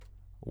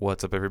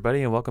What's up,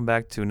 everybody, and welcome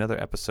back to another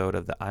episode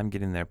of the I'm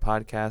Getting There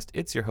podcast.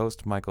 It's your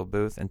host, Michael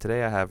Booth, and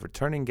today I have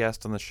returning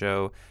guest on the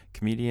show,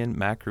 comedian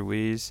Mac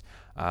Ruiz.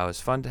 It was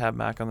fun to have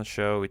Mac on the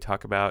show. We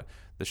talk about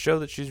the show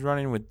that she's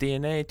running with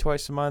DNA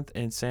twice a month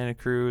in Santa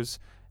Cruz.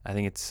 I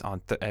think it's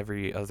on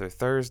every other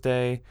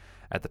Thursday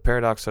at the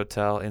Paradox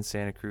Hotel in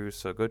Santa Cruz.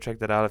 So go check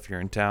that out if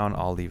you're in town.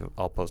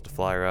 I'll post a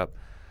flyer up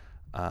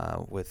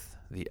with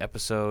the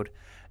episode.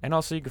 And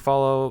also you can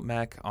follow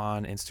Mac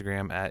on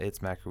Instagram at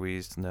It's Mac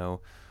Ruiz to know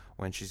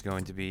when she's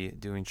going to be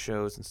doing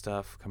shows and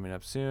stuff coming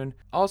up soon.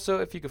 Also,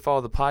 if you could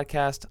follow the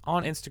podcast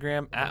on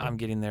Instagram at I'm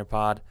Getting There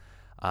Pod.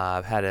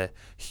 I've had a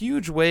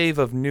huge wave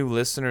of new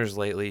listeners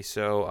lately,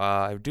 so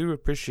I do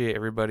appreciate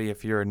everybody.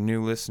 If you're a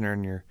new listener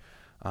and you're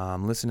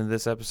listening to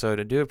this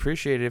episode, I do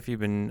appreciate it if you've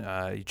been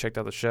you checked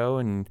out the show,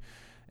 and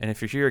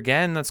if you're here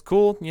again, that's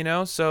cool, you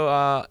know.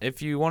 So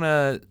if you want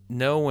to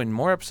know when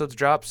more episodes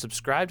drop,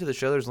 subscribe to the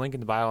show. There's a link in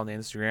the bio on the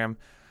Instagram.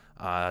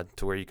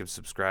 To where you can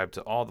subscribe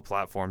to all the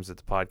platforms that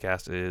the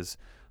podcast is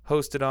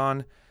hosted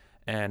on.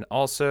 And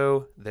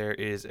also, there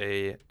is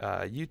a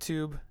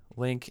YouTube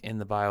link in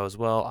the bio as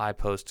well. I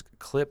post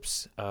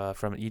clips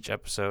from each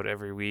episode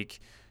every week,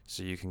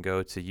 so you can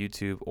go to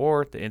YouTube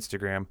or the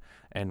Instagram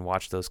and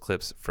watch those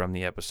clips from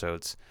the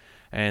episodes.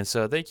 And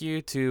so thank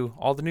you to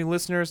all the new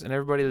listeners and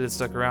everybody that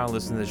stuck around and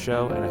listened to the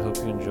show, and I hope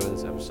you enjoy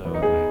this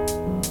episode.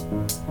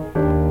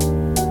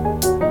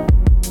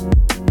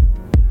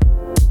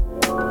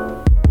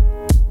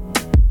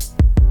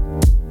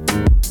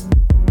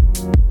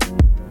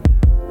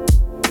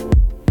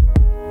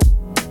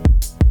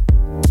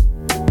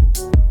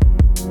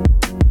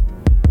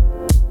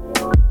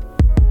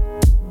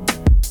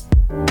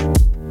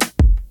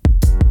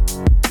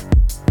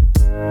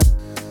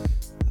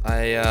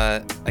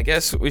 I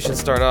guess we should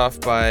start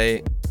off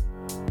by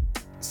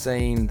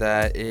saying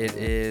that it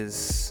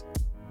is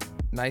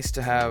nice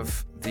to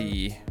have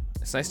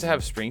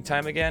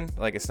springtime again.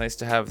 Like, it's nice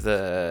to have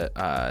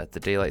the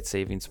daylight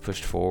savings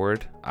pushed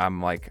forward.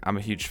 I'm a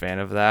huge fan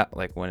of that.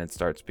 Like, when it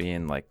starts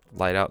being like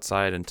light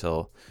outside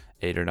until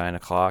 8 or 9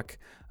 o'clock.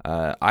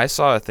 I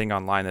saw a thing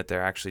online that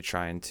they're actually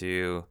trying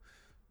to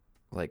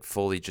like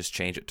fully just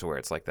change it to where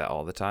it's like that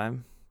all the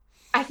time.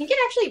 I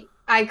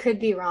could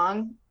be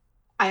wrong.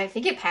 I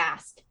think it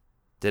passed.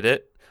 Did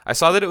it? I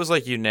saw that it was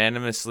like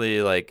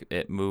unanimously, like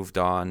it moved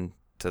on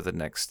to the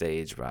next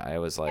stage, but I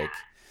was like,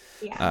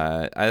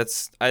 Yeah. I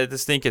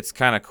just think it's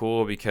kind of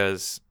cool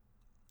because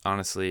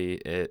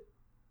honestly,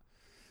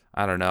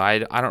 I don't know. I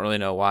don't really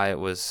know why it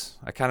was.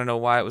 I kind of know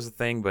why it was a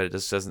thing, but it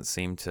just doesn't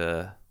seem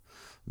to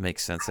make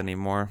sense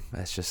anymore.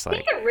 It's just I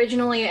think like,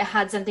 originally it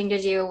had something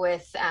to do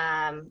with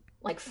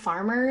like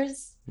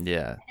farmers.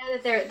 yeah, I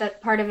know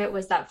that part of it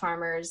was that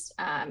farmers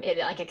it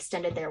like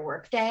extended their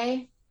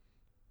workday.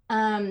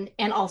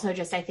 And also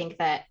just I think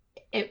that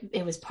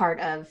it was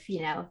part of,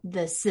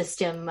 the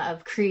system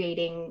of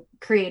creating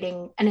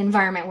an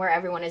environment where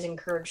everyone is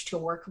encouraged to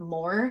work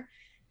more.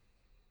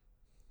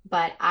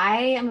 But I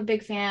am a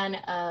big fan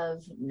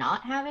of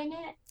not having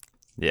it.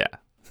 yeah.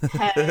 'Cause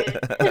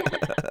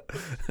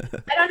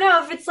I don't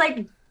know if it's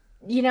like,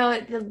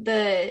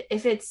 the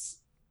if it's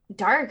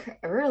dark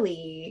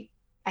early,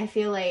 I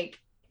feel like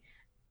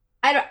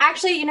I don't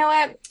actually, you know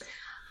what?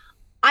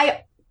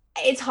 I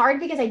it's hard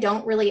because I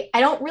don't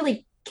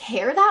really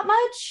care that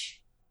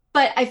much,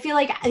 but I feel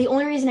like the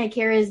only reason I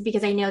care is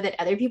because I know that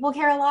other people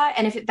care a lot,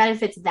 and if it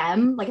benefits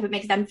them, like if it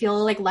makes them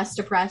feel like less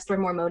depressed or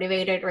more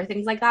motivated or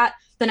things like that,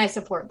 then I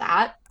support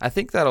that. I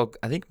think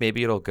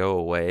maybe it'll go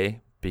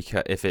away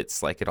because if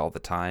it's like it all the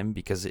time,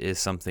 because it is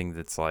something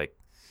that's like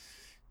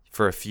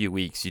for a few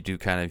weeks you do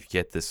kind of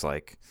get this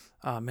like,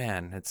 oh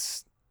man,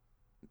 it's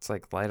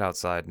like light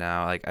outside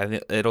now. Like I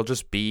think it'll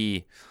just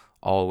be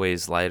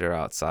always lighter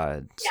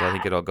outside. So I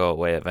think Yeah. it'll go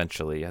away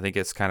eventually. I think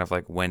it's kind of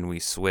like when we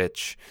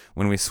switch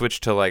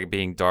to like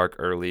being dark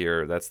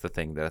earlier, that's the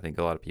thing that I think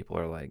a lot of people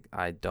are like,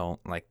 I don't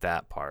like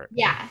that part.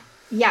 Yeah.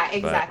 Yeah, But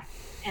exactly.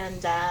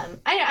 And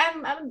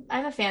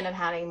I'm a fan of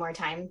having more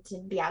time to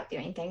be out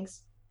doing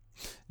things.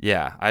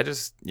 yeah,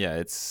 it's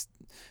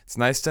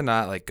nice to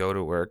not like go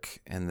to work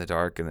in the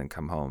dark and then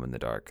come home in the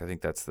dark. I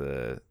think that's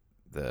the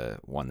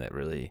one that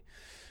really,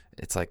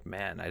 it's like,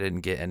 man, I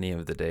didn't get any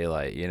of the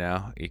daylight, you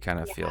know? You kind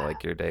of feel Yeah.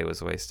 like your day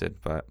was wasted,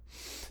 but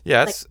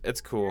yeah, Like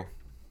it's cool.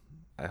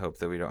 I hope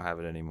that we don't have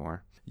it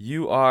anymore.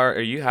 You are,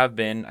 or you have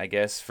been, I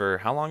guess, for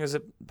how long is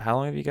it? How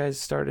long have you guys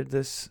started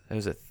this?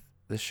 Is it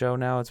this show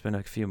now? It's been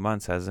a few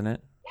months, hasn't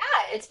it?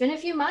 Yeah, it's been a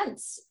few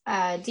months.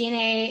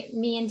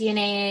 Me and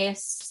DNA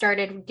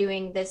started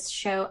doing this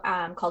show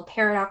called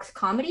Paradox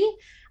Comedy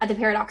at the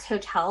Paradox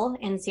Hotel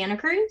in Santa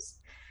Cruz,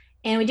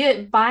 and we do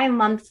it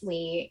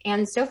bi-monthly.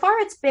 And so far,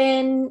 it's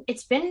been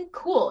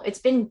cool. It's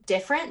been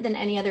different than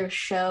any other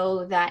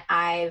show that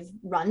I've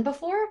run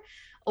before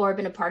or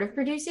been a part of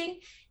producing.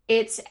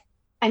 It's,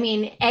 I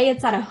mean,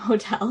 it's at a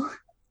hotel.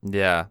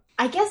 Yeah.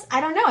 I guess I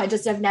don't know.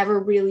 I've never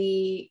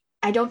really.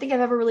 I don't think I've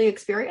ever really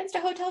experienced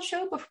a hotel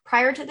show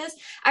prior to this.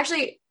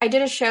 Actually, I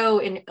did a show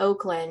in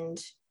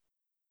Oakland.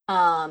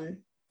 I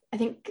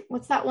think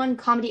what's that one?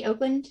 Comedy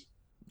Oakland.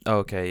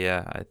 Okay,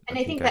 yeah, I And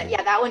I think think I that, do.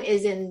 yeah, that one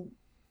is in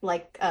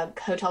like a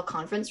hotel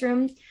conference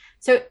room.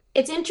 So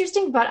it's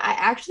interesting, but I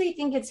actually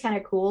think it's kind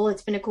of cool.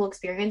 It's been a cool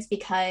experience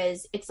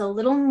because it's a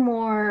little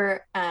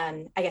more,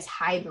 I guess,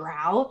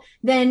 highbrow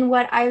than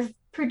what I've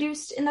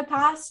produced in the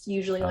past.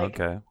 Usually, like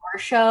Okay. our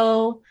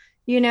show,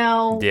 you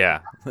know,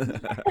 Yeah.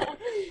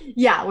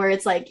 yeah, where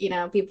it's like,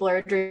 people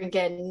are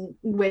drinking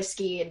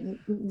whiskey and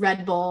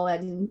Red Bull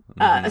and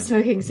hmm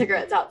smoking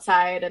cigarettes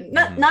outside. And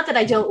not hmm not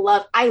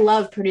that I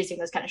love producing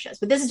those kind of shows,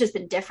 but this has just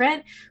been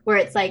different where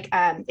it's like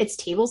it's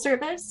table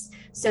service.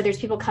 So there's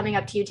people coming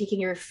up to you taking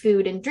your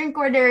food and drink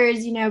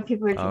orders,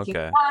 people are drinking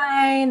Okay.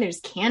 wine, there's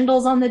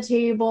candles on the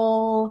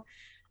table.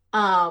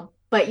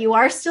 But you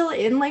are still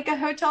in like a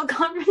hotel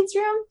conference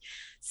room.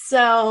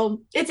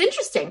 So it's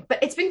interesting,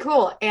 but it's been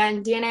cool.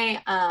 And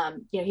DNA,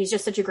 he's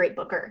just such a great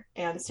booker.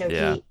 And so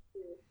Yeah.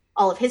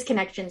 all of his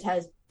connections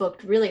has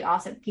booked really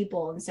awesome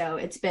people. And so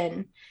it's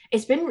been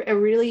a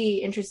really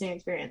interesting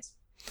experience.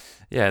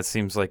 Yeah, it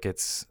seems like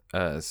it's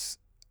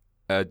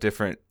a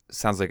different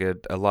sounds like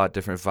a lot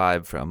different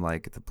vibe from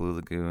like the Blue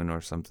Lagoon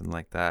or something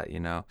like that.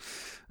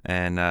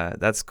 And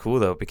that's cool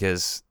though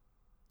because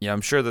yeah,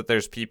 I'm sure that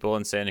there's people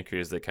in Santa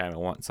Cruz that kind of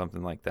want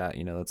something like that.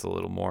 That's a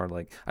little more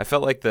like I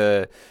felt like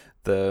the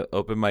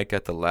open mic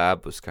at the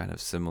lab was kind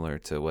of similar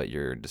to what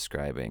you're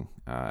describing.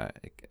 I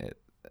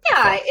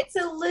Yeah, felt. it's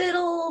a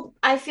little,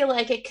 I feel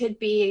like it could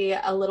be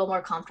a little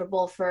more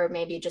comfortable for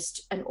maybe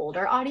just an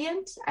older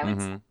audience, I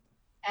would say. Mm-hmm.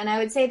 And I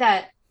would say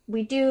that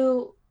we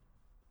do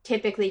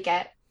typically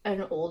get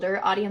an older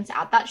audience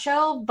at that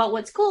show. But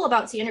what's cool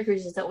about Santa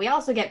Cruz is that we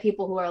also get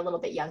people who are a little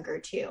bit younger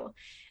too.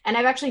 And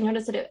I've actually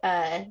noticed that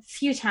a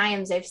few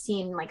times I've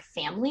seen like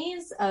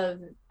families of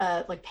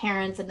like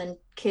parents and then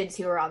kids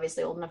who are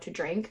obviously old enough to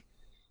drink.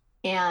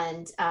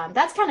 And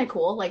that's kind of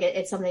cool. Like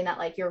it's something that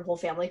like your whole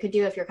family could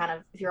do if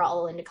you're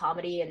all into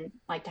comedy and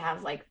like to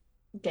have like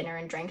dinner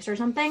and drinks or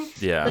something.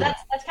 So Yeah,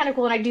 that's kind of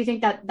cool. And I do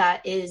think that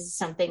that is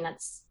something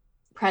that's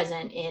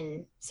present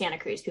in Santa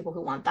Cruz. People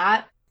who want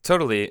that.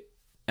 totally.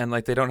 And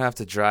like they don't have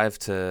to drive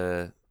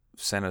to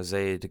San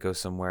Jose to go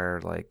somewhere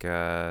like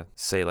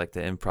say like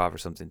the Improv or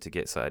something to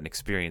get an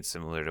experience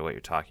similar to what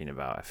you're talking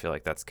about. I feel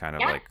like that's kind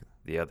of Yeah. like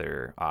the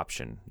other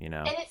option.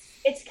 And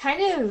it's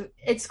kind of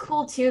it's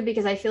cool too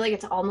because I feel like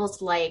it's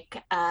almost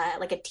like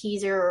a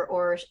teaser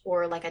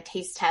or like a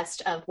taste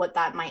test of what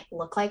that might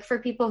look like for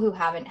people who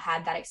haven't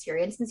had that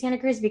experience in Santa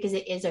Cruz because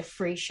it is a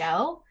free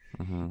show.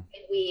 Mm-hmm.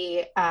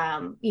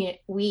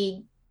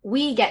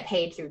 We get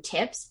paid through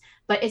tips,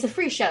 but it's a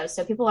free show,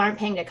 so people aren't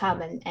paying to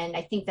come, and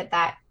I think that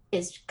that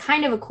is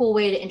kind of a cool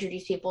way to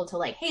introduce people to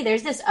like, hey,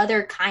 there's this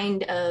other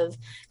kind of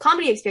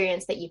comedy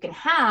experience that you can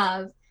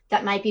have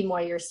that might be more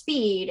your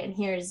speed, and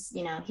here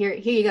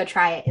you go,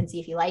 try it and see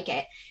if you like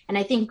it. And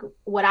I think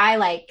what I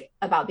like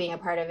about being a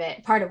part of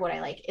it, part of what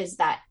I like is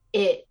that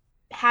it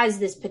has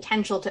this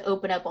potential to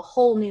open up a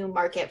whole new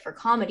market for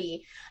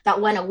comedy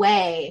that went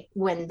away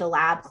when the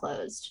lab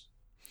closed.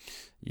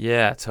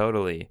 Yeah,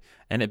 totally.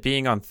 And it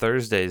being on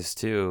Thursdays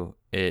too,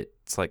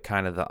 it's like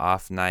kind of the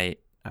off night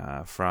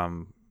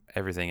from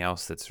everything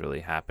else that's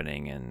really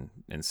happening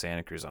in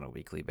Santa Cruz on a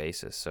weekly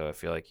basis. So I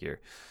feel like you're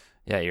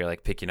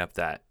like picking up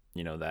that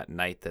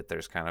night that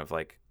there's kind of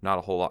like not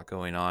a whole lot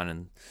going on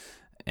and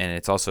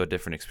it's also a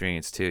different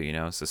experience too.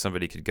 So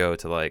somebody could go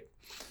to like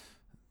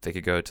they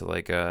could go to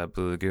like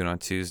Blue Lagoon on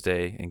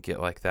Tuesday and get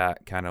like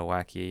that kind of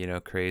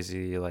wacky,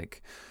 crazy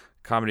like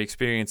comedy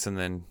experience and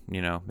then,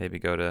 maybe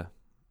go to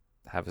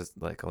have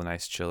like a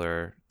nice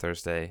chiller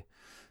Thursday.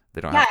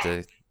 They don't Yeah, have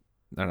to.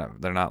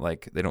 They're not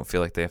like they don't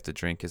feel like they have to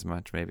drink as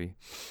much. Maybe.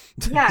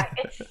 yeah,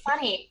 it's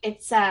funny.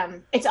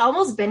 It's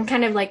almost been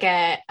kind of like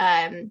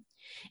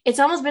it's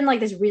almost been like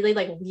this really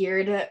like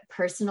weird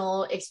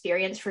personal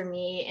experience for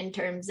me in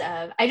terms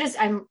of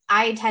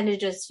I tend to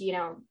just,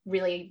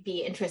 really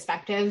be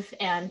introspective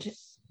and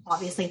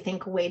obviously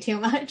think way too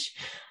much.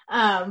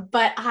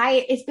 But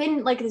it's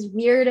been like this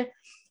weird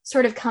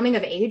sort of coming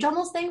of age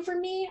almost thing for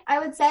me, I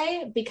would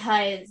say,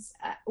 because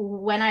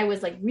when I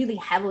was like really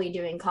heavily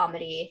doing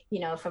comedy,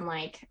 from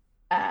like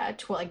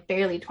like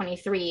barely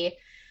 23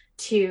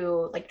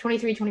 to like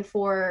 23,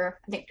 24,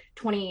 I think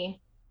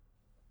 20,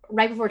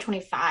 right before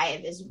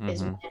 25 is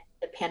Mm-hmm. when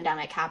the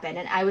pandemic happened.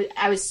 And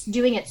I was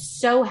doing it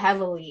so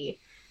heavily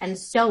and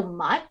so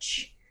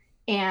much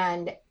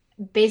and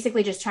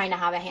basically just trying to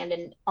have a hand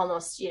in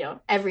almost,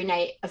 every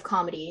night of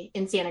comedy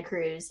in Santa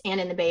Cruz and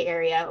in the Bay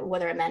Area,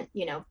 whether it meant,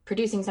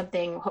 producing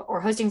something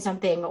or hosting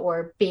something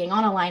or being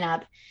on a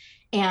lineup.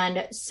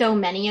 And so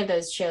many of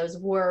those shows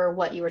were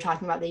what you were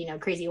talking about, the,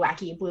 crazy,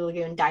 wacky Blue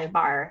Lagoon dive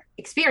bar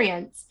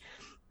experience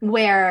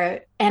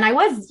and I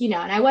was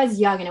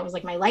young and it was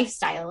like my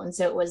lifestyle. And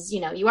so it was,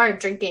 you are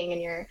drinking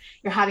and you're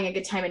having a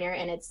good time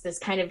and it's this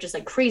kind of just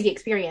like crazy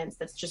experience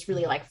that's just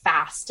really like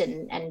fast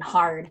and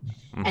hard.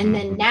 And Mm-hmm.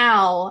 then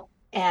now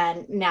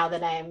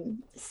that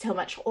I'm so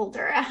much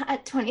older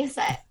at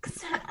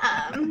 26,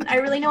 I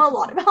really know a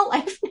lot about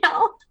life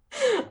now.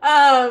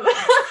 Um,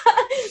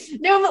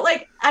 no, but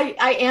like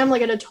I am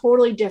like at a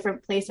totally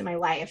different place in my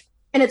life.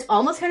 And it's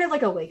almost kind of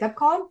like a wake up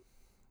call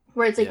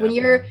where it's like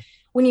Yeah.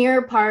 when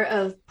you're part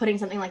of putting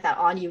something like that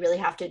on, you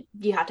have to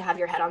have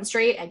your head on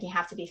straight and you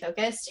have to be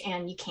focused,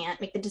 and you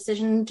can't make the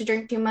decision to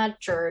drink too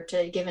much or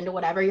to give into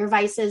whatever your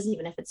vice is,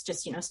 even if it's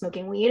just,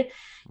 smoking weed.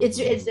 Hmm.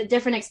 It's a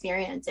different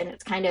experience, and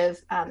it's kind of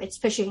it's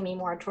pushing me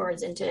more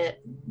towards into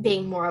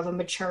being more of a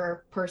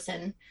mature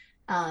person,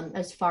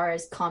 as far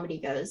as comedy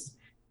goes,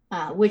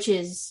 which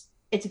is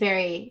it's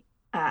very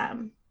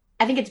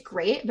I think it's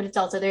great, but it's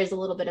also there's a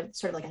little bit of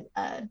sort of like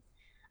a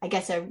I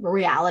guess a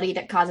reality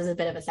that causes a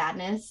bit of a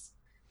sadness.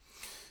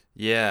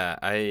 Yeah,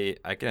 I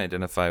can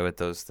identify with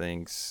those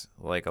things,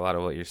 like a lot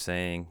of what you're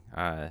saying.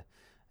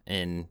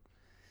 In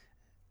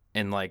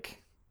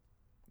like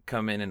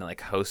coming and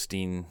like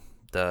hosting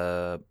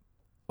the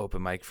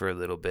open mic for a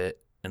little bit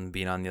and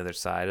being on the other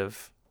side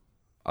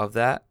of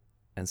that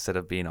instead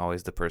of being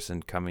always the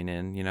person coming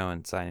in,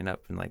 and signing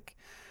up and like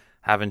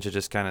having to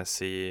just kind of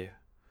see,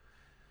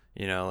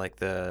 like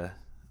the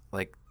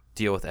like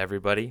deal with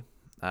everybody.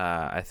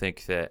 I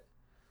think that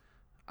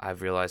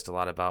I've realized a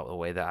lot about the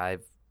way that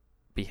I've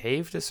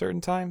behaved at certain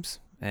times,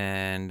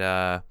 and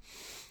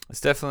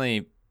it's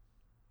definitely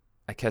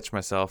I catch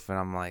myself and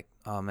I'm like,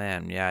 oh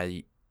man, yeah,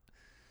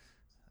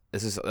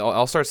 this is.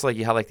 I'll start to like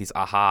you have like these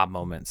aha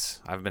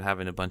moments. I've been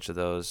having a bunch of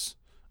those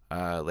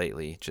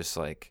lately, just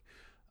like,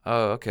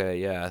 oh okay,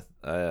 yeah,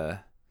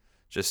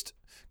 just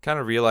kind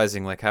of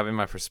realizing like having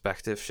my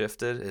perspective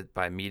shifted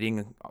by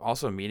meeting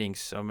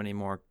so many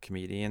more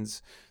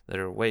comedians that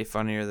are way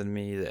funnier than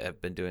me, that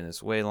have been doing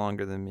this way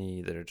longer than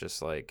me, that are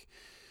just like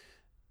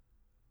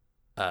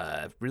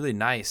really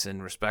nice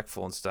and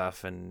respectful and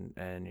stuff,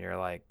 and you're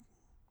like,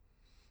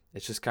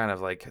 it's just kind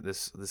of like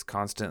this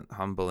constant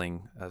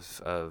humbling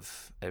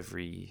of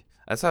every.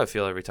 That's how I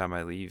feel every time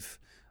I leave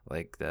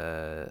like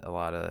the a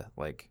lot of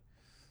like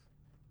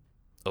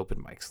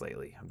open mics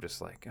lately. I'm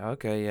just like,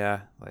 okay,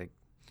 yeah, like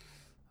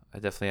I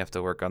definitely have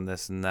to work on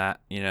this and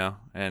that,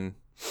 and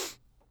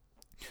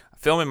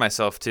filming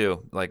myself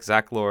too. Like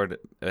Zach Lord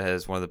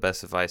has one of the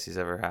best advice he's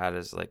ever had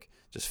is like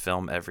just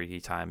film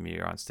every time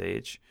you're on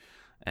stage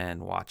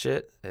and watch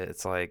it.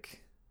 It's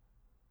like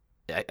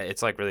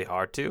really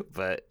hard to,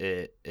 but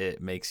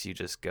it makes you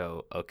just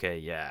go, okay,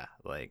 yeah,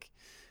 like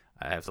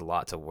I have a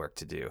lot to work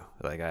to do.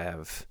 Like I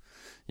have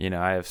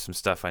some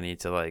stuff I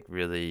need to like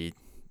really,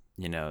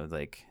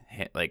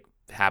 like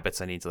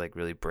habits I need to like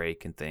really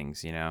break and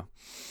things.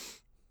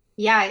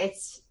 Yeah,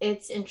 it's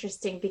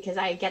interesting because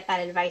I get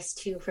that advice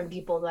too from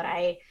people that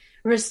I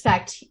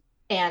respect,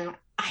 and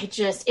I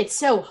just it's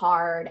so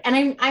hard.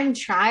 And I'm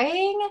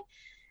trying,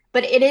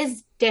 but it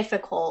is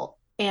difficult.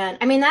 And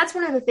I mean, that's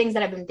one of the things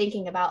that I've been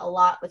thinking about a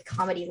lot with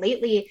comedy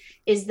lately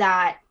is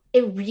that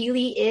it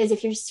really is,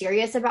 if you're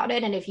serious about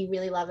it and if you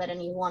really love it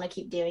and you want to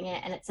keep doing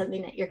it and it's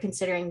something that you're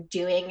considering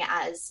doing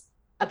as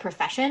a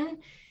profession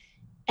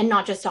and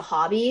not just a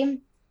hobby,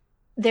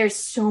 there's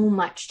so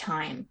much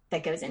time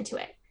that goes into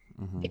it.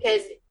 Hmm.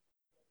 Because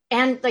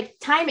and like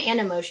time and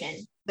emotion,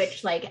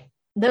 which like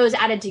those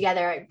added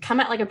together come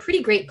at like a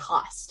pretty great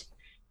cost.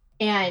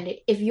 And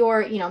if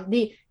you're,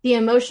 the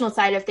emotional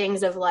side of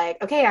things of like,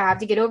 okay, I have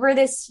to get over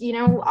this,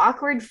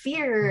 awkward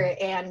fear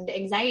and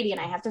anxiety,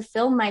 and I have to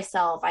film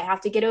myself, I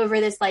have to get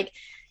over this like,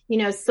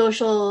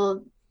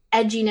 social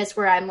edginess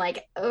where I'm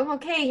like, oh,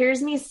 okay,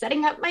 here's me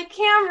setting up my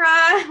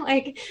camera,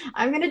 like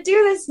I'm gonna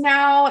do this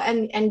now,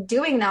 and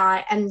doing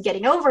that and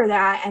getting over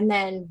that, and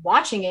then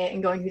watching it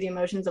and going through the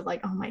emotions of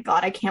like, oh my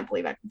god, I can't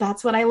believe it,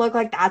 that's what I look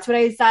like, that's what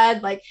I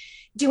said, like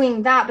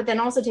doing that, but then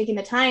also taking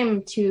the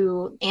time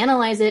to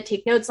analyze it,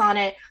 take notes on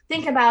it,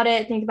 think about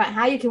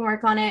how you can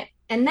work on it,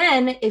 and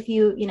then if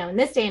you, in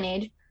this day and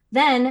age,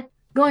 then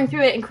going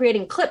through it and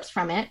creating clips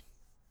from it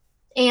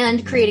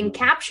and Hmm. creating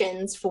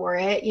captions for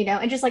it,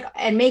 and just like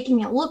and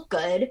making it look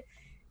good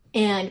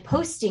and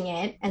posting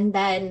it, and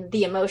then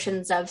the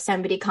emotions of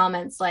somebody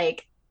comments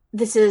like,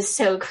 "This is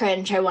so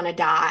cringe, I want to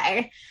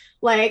die."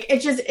 Like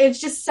it's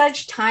just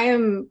such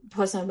time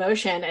plus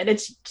emotion, and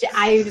it's something Took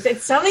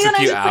that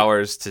I you just like,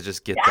 hours to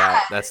just get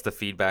that. yeah, That's the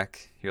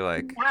feedback.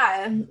 yeah.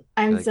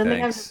 I'm You're like,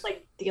 something I'm just thanks.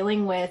 like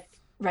dealing with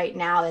right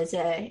now is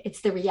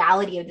it's the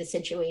reality of the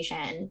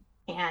situation.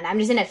 And I'm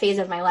just in a phase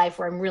of my life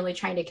where I'm really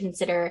trying to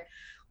consider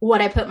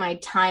what I put my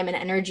time and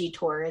energy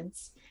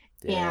towards.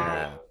 And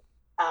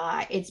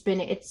Yeah. it's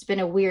been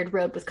a weird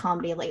road with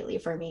comedy lately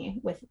for me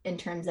with in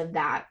terms of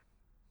that.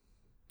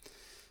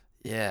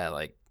 Yeah,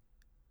 like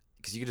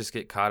because you could just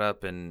get caught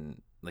up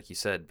in, like you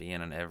said,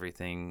 being on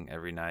everything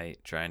every night,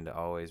 trying to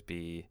always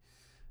be,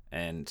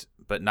 and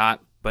but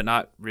not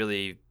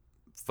really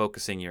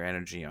focusing your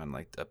energy on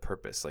like a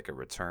purpose, like a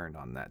return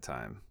on that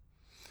time.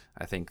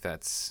 I think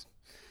that's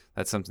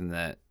something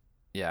that,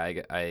 yeah,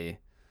 I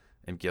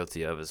am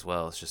guilty of as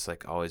well. It's just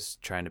like always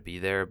trying to be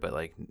there, but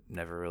like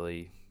never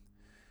really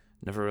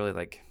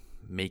like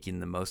making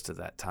the most of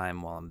that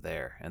time while I'm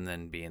there, and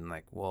then being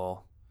like,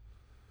 well,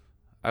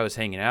 I was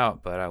hanging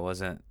out, but I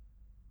wasn't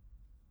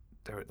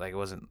there. Like it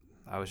wasn't.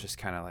 I was just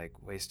kind of like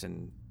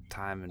wasting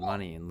time and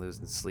money and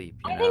losing sleep.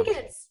 I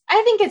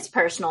think it's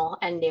personal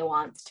and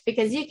nuanced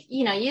because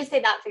you say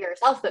that for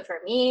yourself, but for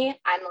me,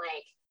 I'm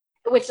like,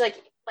 which like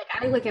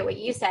like I look at what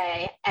you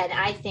say and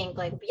I think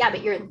like, yeah,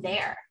 but you're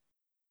there.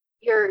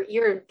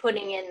 You're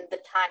putting in the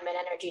time and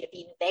energy to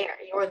be there.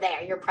 You're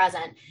there. You're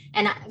present.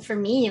 And for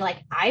me,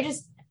 like I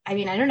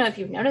mean, I don't know if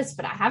you've noticed,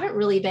 but I haven't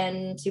really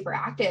been super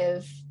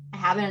active. I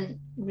haven't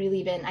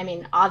really been. I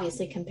mean,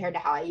 obviously compared to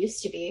how I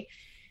used to be,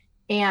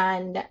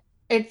 and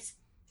it's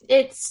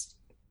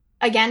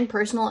again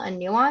personal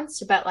and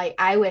nuanced, but like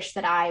I wish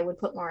that I would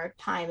put more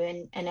time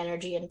and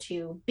energy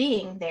into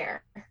being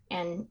there.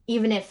 And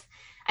even if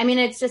I mean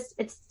it's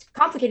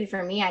complicated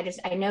for me.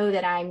 I know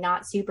that I'm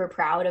not super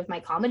proud of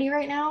my comedy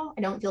right now.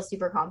 I don't feel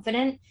super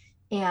confident.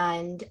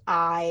 And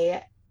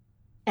I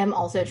am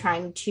also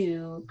trying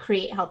to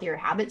create healthier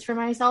habits for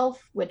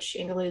myself, which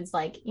includes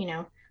like,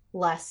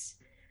 less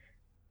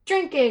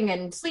drinking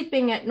and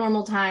sleeping at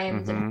normal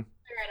times and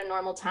Mm-hmm. at a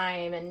normal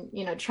time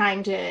and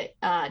trying to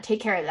take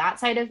care of that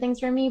side of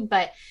things for me.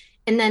 But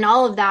and then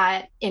all of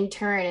that in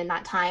turn in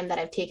that time that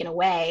I've taken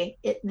away,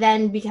 it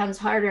then becomes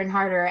harder and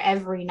harder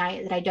every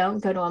night that I don't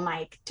go to a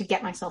mic to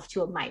get myself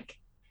to a mic.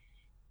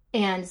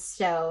 And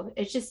so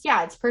it's just,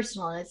 yeah, it's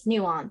personal and it's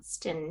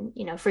nuanced.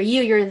 And, for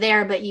you, you're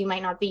there, but you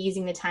might not be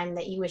using the time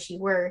that you wish you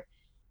were,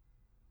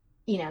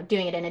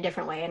 doing it in a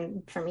different way.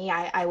 And for me,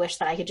 I wish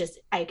that I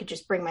could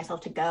just bring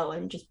myself to go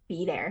and just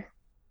be there.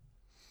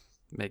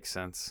 Makes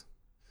sense.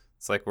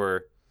 It's like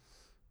we're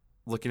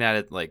looking at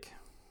it like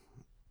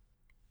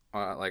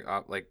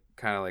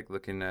kind of like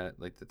looking at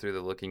like through the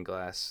looking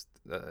glass,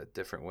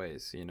 different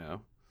ways,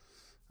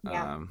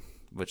 Yeah.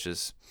 which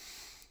is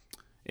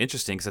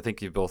interesting because I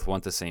think you both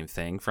want the same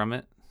thing from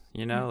it.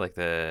 Like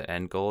the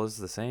end goal is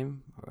the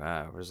same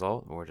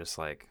result. We're just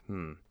like,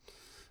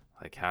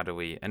 like how do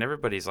we? And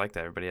everybody's like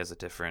that. Everybody has a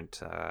different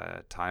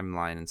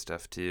timeline and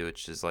stuff too,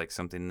 which is like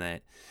something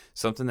that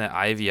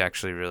Ivy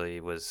actually really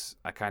was.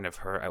 I kind of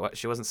heard.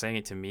 She wasn't saying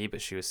it to me,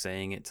 but she was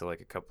saying it to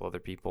like a couple other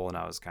people, and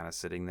I was kind of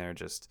sitting there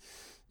just,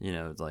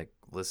 like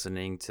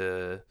listening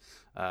to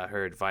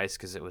her advice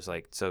because it was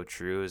like so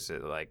true. Is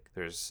it like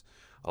there's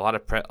a lot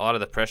of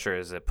the pressure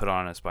is put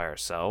on us by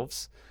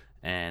ourselves,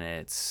 and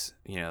it's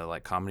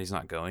like comedy's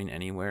not going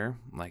anywhere.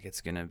 Like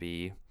it's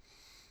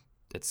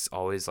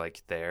always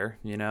like there.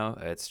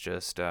 It's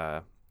just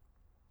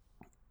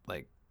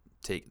like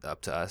take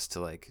up to us to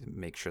like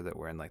make sure that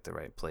we're in like the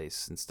right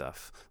place and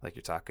stuff like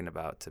you're talking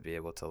about to be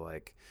able to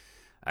like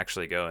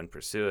actually go and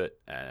pursue it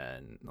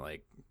and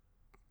like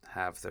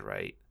have the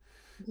right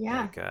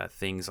Yeah. like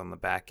things on the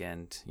back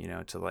end,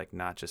 to like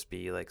not just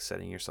be like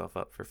setting yourself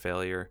up for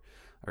failure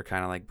or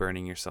kind of like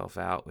burning yourself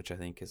out, which I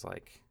think is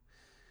like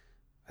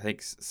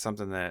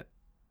something that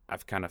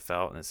I've kind of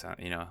felt, and it's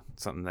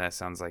something that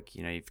sounds like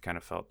you've kind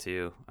of felt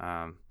too.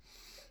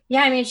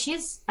 Yeah, I mean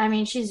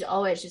she's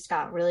always just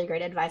got really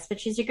great advice, but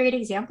she's a great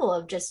example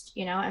of just,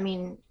 I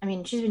mean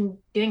she's been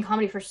doing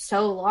comedy for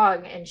so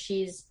long and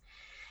she's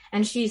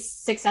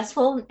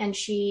successful and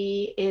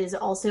she is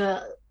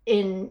also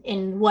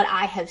in what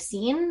I have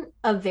seen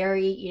a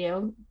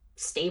very,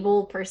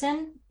 stable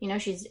person.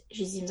 She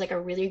seems like a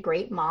really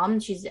great mom.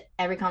 She's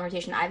every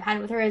conversation I've had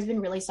with her has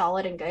been really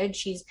solid and good.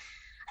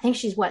 I think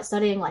she's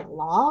studying like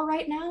law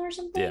right now or Yeah.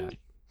 something.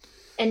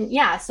 And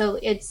yeah, so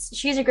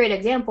she's a great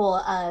example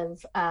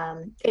of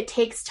it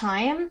takes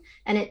time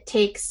and it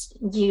takes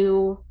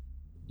you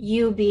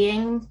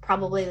being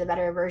probably the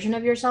better version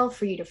of yourself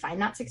for you to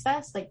find that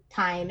success, like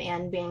time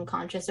and being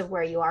conscious of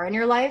where you are in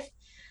your life.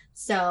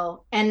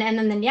 So and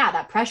then yeah,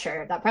 that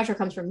pressure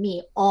comes from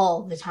me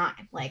all the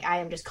time. Like I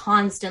am just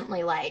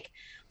constantly like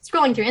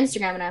scrolling through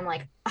Instagram and I'm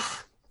like,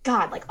 oh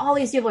God, like all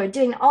these people are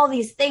doing all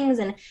these things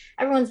and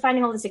everyone's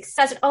finding all this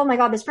success. Oh my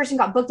God, this person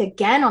got booked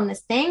again on this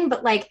thing,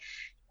 but like,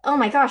 oh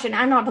my gosh, and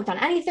I'm not booked on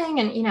anything.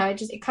 And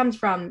it comes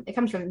from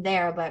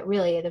there, but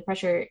really the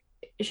pressure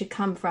should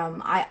come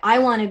from I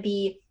want to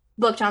be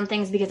booked on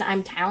things because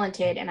I'm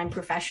talented and I'm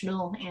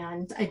professional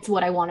and it's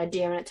what I want to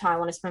do and it's how I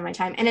want to spend my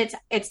time. And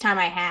it's time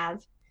I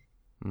have.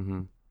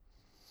 Mm-hmm.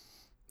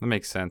 That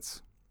makes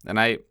sense. And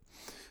I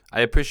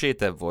appreciate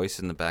that voice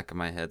in the back of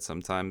my head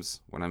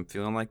sometimes when I'm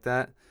feeling like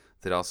that.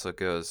 That also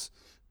goes,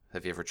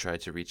 have you ever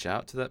tried to reach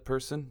out to that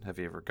person? Have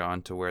you ever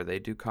gone to where they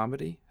do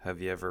comedy?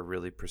 Have you ever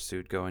really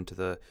pursued going to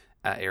the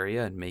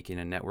area and making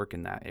a network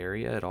in that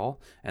area at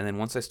all? And then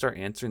once I start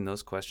answering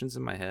those questions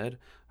in my head,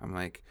 I'm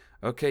like,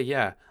 okay,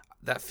 yeah,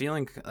 that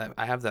feeling,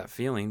 I have that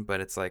feeling, but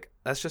it's like,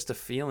 that's just a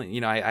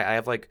feeling. I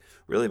have like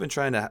really been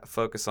trying to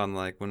focus on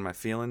like when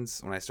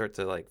I start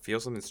to like feel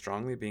something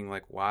strongly, being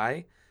like,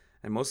 why?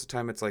 And most of the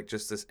time it's like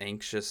just this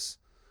anxious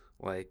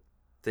like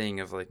thing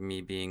of like me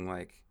being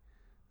like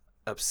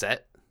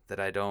upset that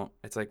I don't.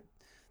 It's like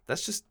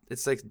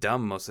it's like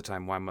dumb most of the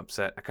time why I'm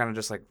upset. I kind of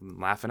just like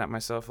laughing at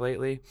myself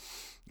lately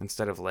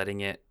instead of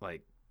letting it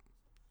like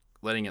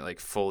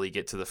fully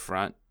get to the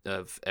front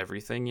of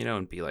everything, you know,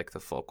 and be like the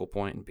focal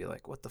point and be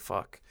like, what the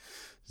fuck?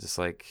 Just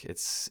like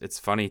it's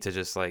funny to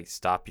just like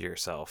stop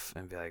yourself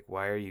and be like,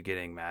 why are you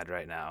getting mad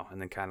right now?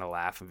 And then kind of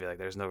laugh and be like,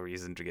 there's no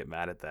reason to get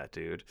mad at that,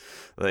 dude.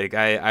 Like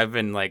I've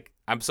been like,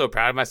 I'm so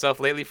proud of myself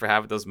lately for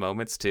having those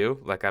moments too.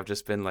 Like I've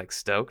just been like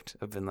stoked.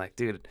 I've been like,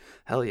 dude,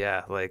 hell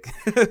yeah. Like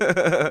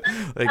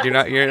like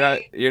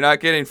you're not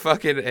getting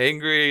fucking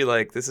angry.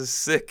 Like this is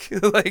sick.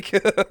 Like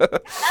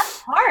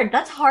That's hard.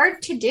 That's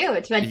hard to do.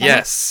 To identify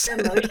yes. your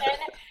emotion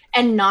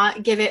and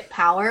not give it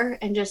power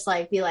and just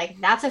like be like,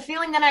 that's a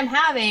feeling that I'm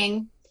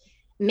having.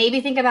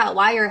 Maybe think about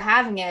why you're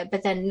having it,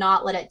 but then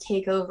not let it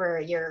take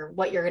over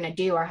what you're gonna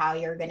do or how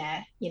you're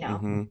gonna,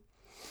 Mm-hmm.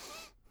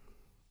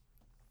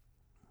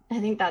 I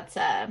think that's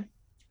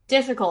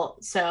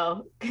difficult.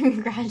 So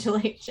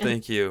congratulations.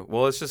 Thank you.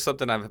 Well, it's just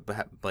something I've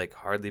like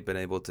hardly been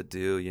able to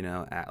do, you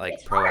know, like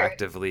It's hard.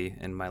 proactively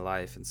in my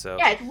life, and so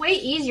Yeah, it's way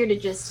easier to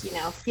just,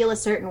 feel a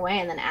certain way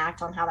and then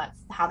act on how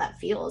that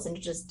feels and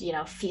to just,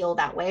 feel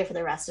that way for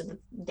the rest of the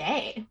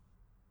day.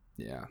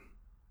 yeah,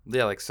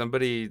 yeah. Like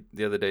somebody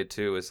the other day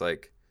too was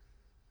like,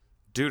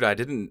 dude, I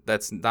didn't.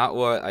 That's not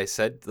what I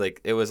said.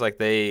 Like it was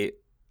like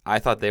I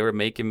thought they were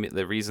making me,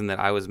 the reason that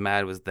I was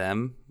mad was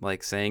them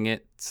like saying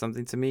it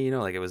something to me, you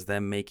know, like it was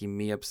them making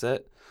me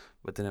upset.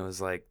 But then it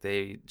was like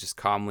they just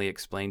calmly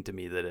explained to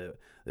me that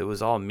it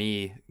was all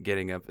me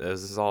getting up.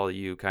 This is all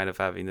you kind of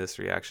having this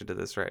reaction to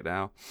this right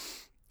now.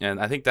 And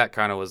I think that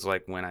kind of was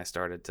like when I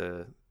started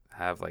to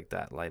have like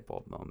that light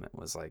bulb moment,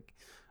 was like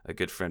a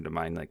good friend of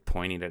mine like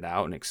pointing it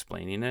out and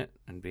explaining it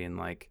and being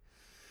like,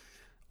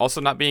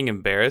 also not being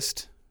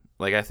embarrassed.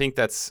 Like I think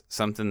that's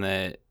something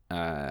that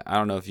I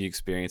don't know if you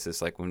experience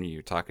this like when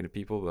you're talking to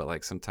people, but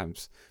like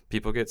sometimes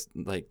people get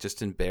like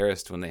just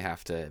embarrassed when they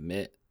have to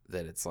admit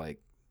that it's like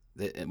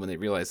when they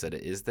realize that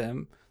it is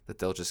them, that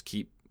they'll just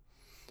keep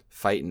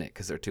fighting it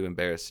because they're too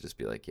embarrassed to just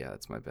be like, yeah,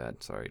 that's my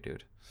bad, sorry,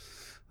 dude.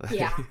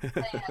 Yeah, I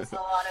think that's a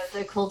lot of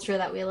the culture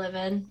that we live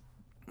in.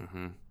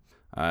 Mm-hmm.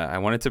 I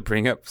wanted to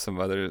bring up some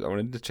others. I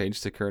wanted to change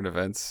to current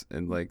events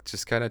and like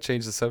just kind of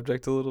change the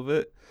subject a little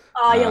bit.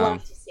 Oh, you Um,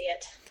 love to see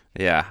it.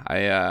 yeah,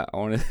 I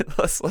wanted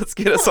let's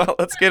get us on,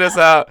 let's get us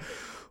out,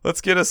 let's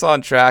get us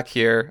on track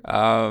here.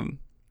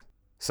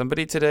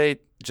 Somebody today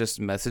just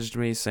messaged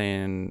me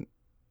saying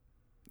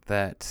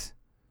that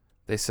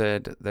they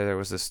said there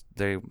was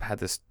they had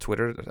this this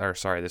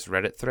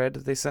Reddit thread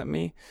that they sent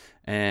me,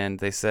 and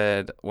they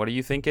said, what do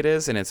you think it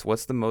is? And it's,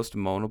 what's the most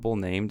moanable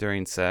name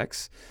during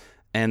sex?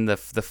 And the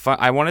fun,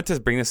 I wanted to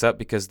bring this up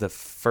because the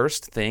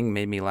first thing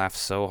made me laugh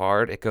so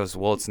hard. It goes,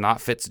 well, it's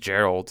not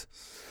Fitzgerald.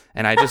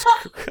 And I just,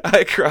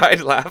 I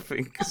cried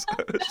laughing because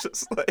I was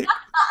just like,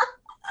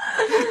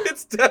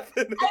 it's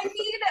definitely. I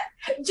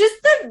mean, just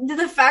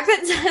the fact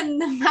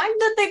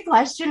that the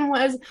question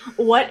was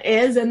what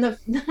is, and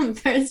the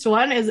first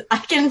one is, I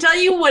can tell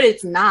you what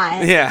it's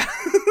not. Yeah.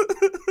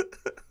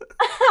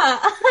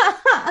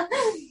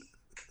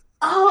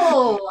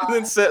 Oh.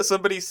 And then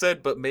somebody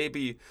said, but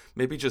maybe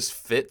just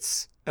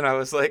Fitz. And I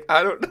was like,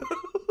 I don't know.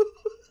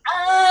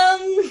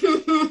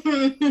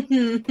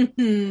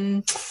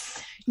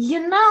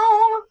 You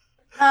know,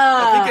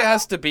 I think it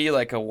has to be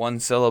like a one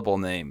syllable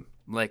name,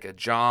 like a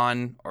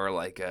John or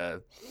like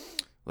a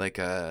think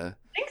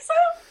so.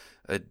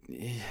 a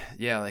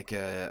yeah, like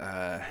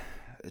a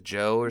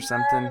Joe or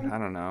something. I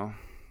don't know.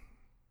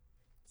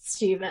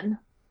 Steven.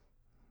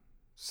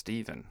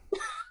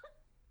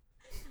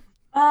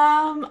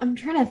 I'm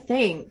trying to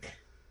think.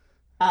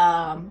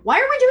 Why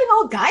are we doing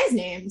all guys'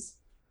 names?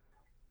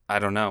 I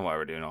don't know why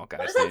we're doing all What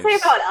guys' does that say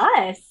names. about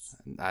us?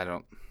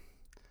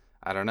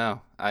 I don't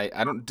know. I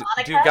don't do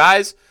Monica?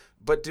 guys,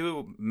 but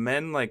do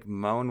men like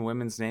moan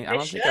women's names? I They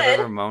don't think I've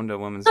ever should. moaned a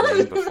woman's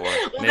name before.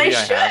 Well, Maybe they I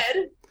have.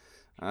 should.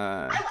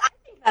 Uh, I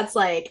think that's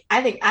like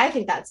I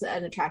think that's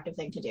an attractive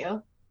thing to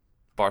do.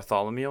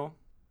 Bartholomew? That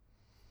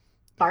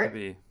could Bart.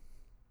 be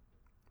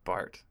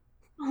Bart.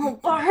 Oh,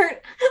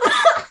 Bart.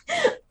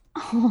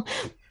 Oh,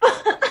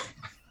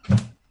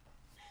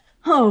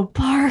 oh,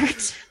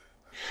 Bart.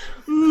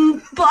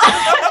 Bart.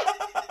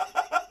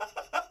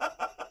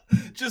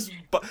 just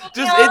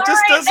Yeah, it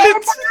just right there,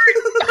 doesn't.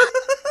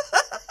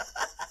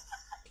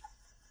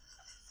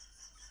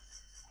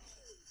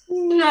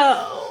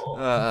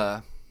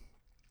 No.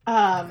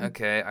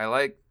 Okay, I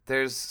like,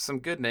 there's some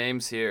good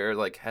names here,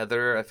 like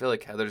Heather. I feel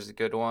like Heather's a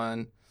good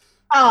one.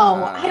 Oh,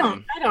 Um,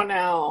 I don't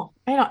know.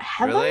 I don't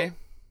Heather? really?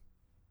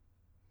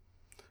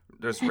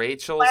 There's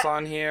Rachel's What?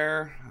 on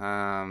here.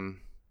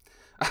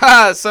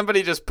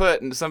 Somebody just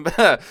put some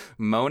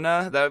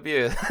Mona. That would be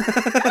a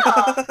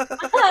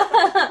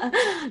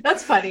Oh.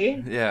 That's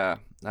funny. yeah.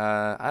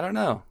 I don't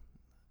know.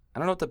 I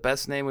don't know what the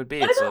best name would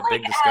be. What It's about a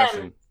big like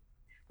discussion.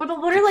 what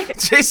are like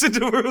Jason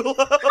Derulo.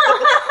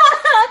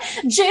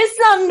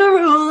 Jason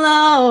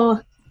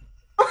Derulo?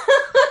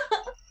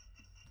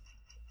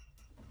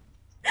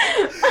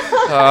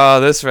 Oh,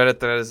 this Reddit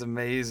thread is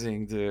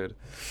amazing, dude.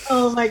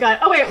 Oh my god.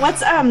 Oh wait,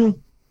 what's uh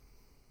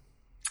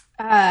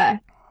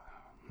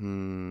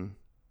Hmm.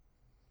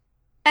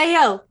 hey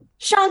yo,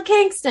 Sean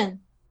Kingston.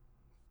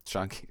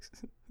 Chunky.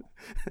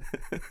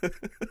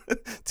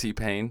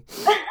 T-Pain.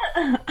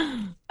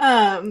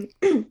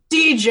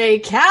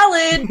 DJ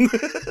Khaled.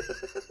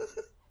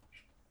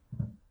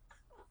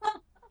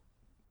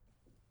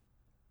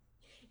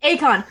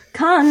 Akon.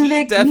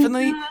 Convict He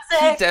music.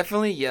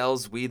 definitely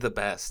yells "We the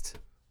best"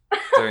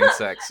 during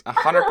sex.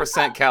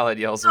 100% Khaled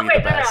yells "We the No,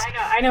 best."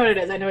 I know what it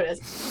is. I know what it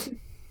is.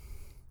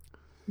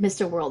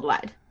 Mr.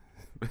 Worldwide.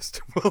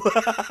 Mr.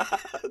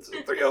 It's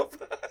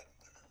 305.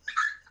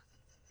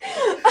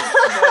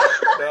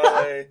 No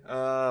way.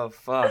 Oh,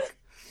 fuck.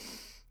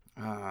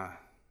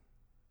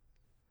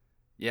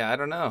 Yeah, I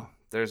don't know.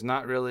 There's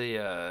not really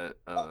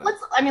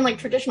like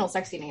traditional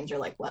sexy names are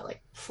like what,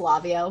 like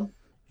Flavio,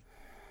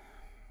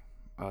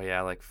 oh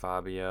yeah, like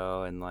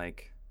Fabio, and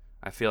like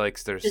I feel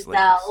like there's like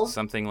Giselle.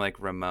 something like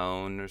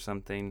Ramon or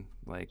something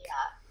like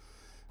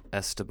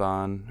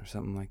Esteban or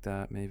something like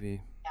that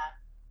maybe. Yeah.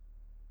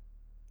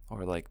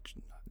 Or like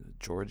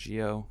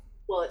Giorgio.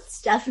 Well,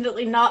 it's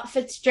definitely not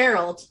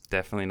Fitzgerald.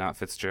 Definitely not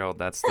Fitzgerald.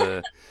 That's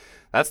the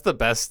that's the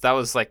best. That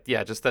was like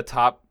just the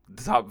top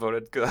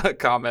voted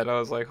comment. I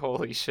was like,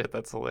 holy shit,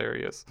 that's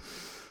hilarious.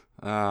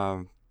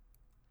 But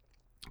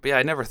yeah,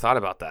 I never thought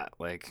about that.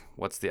 Like,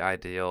 what's the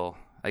ideal?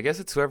 I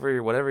guess it's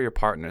whatever your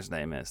partner's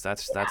name is.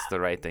 That's the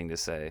right thing to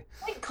say.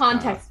 I think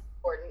context is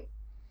important.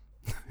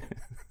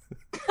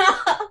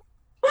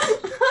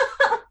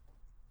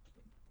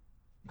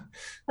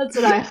 That's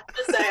what I have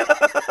to say.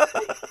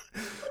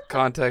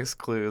 Context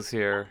clues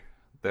here.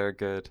 They're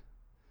good.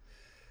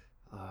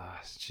 Oh,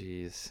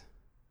 jeez.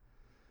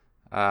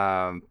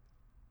 Yeah,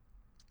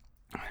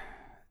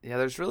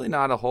 there's really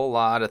not a whole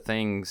lot of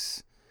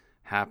things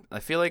happen. I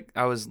feel like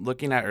I was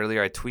looking at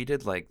earlier. I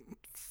tweeted like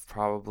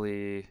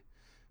probably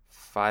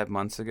 5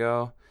 months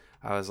ago.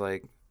 I was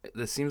like,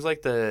 this seems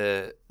like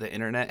the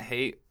internet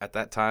hate at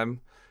that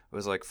time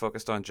was like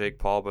focused on Jake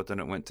Paul, but then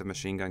it went to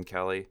Machine Gun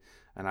Kelly,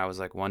 and I was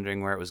like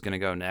wondering where it was gonna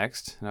go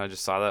next. And I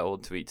just saw that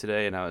old tweet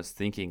today, and I was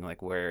thinking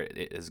like where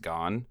it is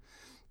gone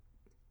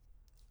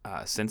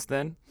since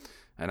then,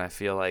 and I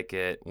feel like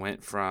it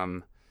went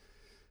from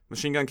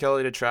Machine Gun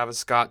Kelly to Travis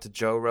Scott to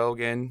Joe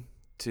Rogan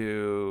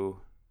to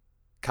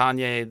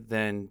Kanye,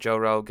 then Joe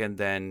Rogan,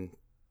 then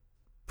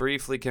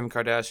briefly Kim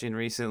Kardashian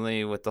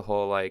recently with the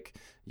whole like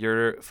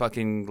you're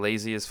fucking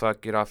lazy as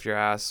fuck, get off your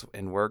ass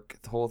and work,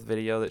 the whole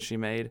video that she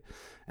made.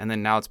 And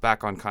then now it's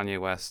back on Kanye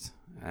West,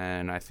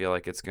 and I feel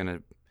like it's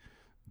gonna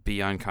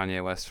be on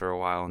Kanye West for a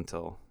while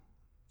until,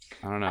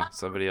 I don't know,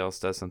 somebody else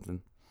does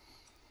something.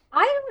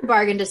 I would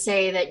bargain to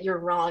say that you're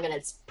wrong, and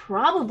it's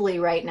probably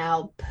right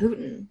now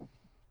Putin.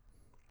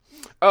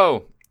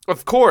 Oh,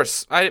 of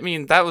course. I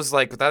mean, that was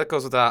like that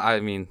goes without.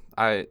 I mean,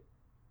 that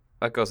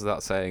goes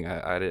without saying.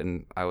 I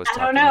didn't. I was.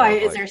 I don't know.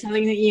 Is there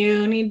something that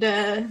you need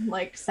to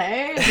like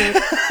say?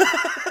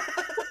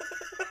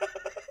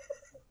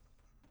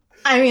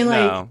 I mean,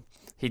 like, no,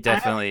 he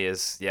definitely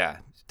is. Yeah,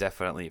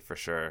 definitely for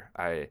sure.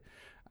 I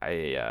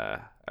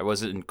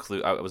wasn't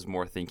include. I was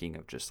more thinking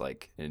of just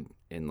like in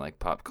like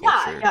pop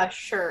culture. Yeah,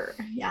 sure.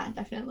 Yeah,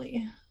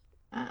 definitely.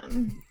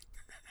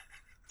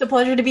 It's a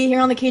pleasure to be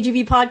here on the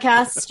KGB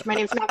podcast. My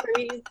name's Matt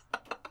Ruiz.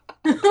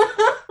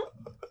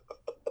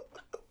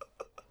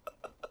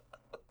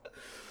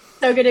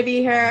 So good to be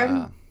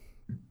here.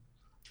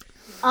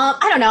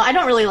 I don't know. I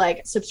don't really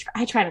like subscribe.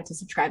 I try not to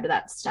subscribe to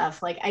that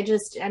stuff. Like, I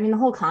mean, the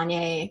whole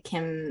Kanye,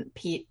 Kim,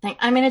 Pete thing.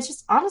 I mean, it's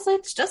just, honestly,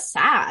 it's just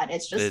sad.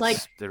 It's just like,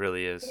 it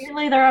really is.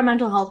 Clearly, there are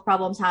mental health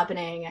problems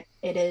happening.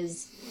 It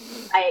is,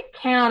 I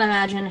cannot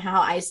imagine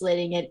how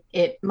isolating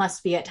it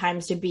must be at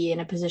times to be in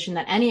a position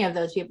that any of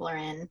those people are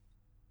in.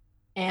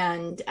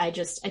 And I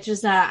just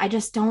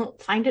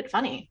don't find it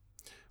funny.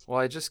 Well,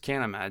 I just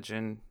can't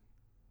imagine,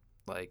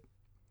 like,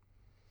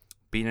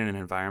 being in an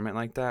environment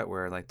like that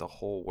where like the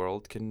whole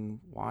world can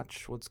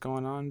watch what's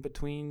going on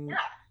between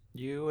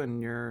you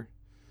and your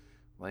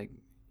like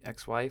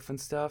ex-wife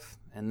and stuff.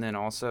 And then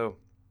also,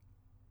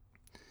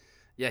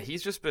 yeah,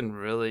 he's just been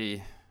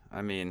really,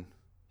 I mean,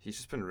 he's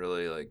just been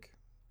really like,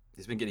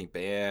 he's been getting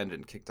banned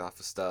and kicked off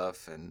of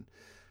stuff, and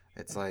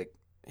it's like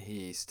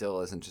he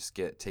still isn't just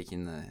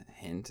taking the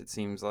hint, it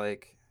seems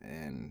like.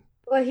 And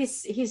well,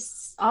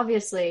 he's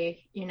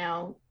obviously, you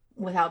know,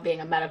 without being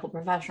a medical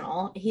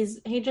professional, he's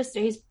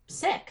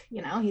sick,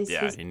 you know.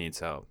 He needs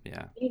help.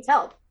 Yeah, he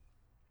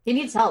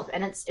needs help,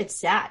 and it's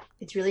sad.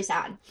 It's really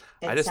sad.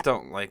 I just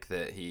don't like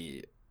that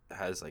he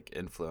has like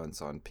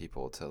influence on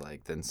people to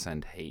like then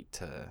send hate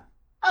to.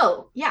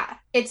 Oh yeah,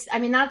 I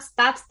mean that's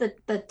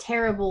the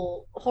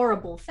terrible,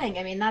 horrible thing.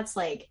 I mean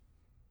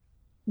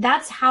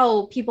that's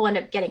how people end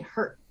up getting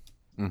hurt.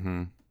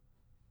 Mm-hmm.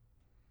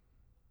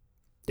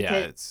 Yeah,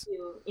 it's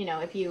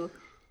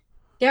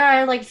there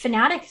are like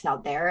fanatics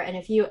out there,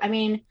 and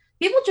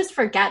people just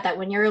forget that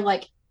when you're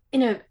like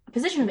in a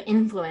position of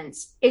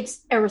influence,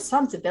 it's a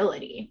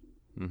responsibility.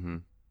 Mm-hmm.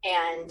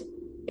 And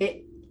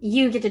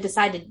you get to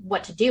decide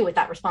what to do with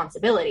that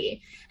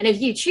responsibility. And if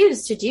you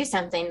choose to do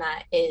something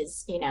that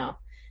is, you know,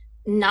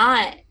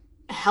 not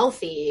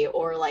healthy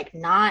or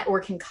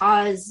can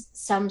cause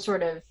some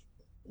sort of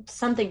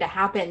something to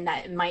happen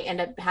that might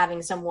end up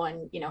having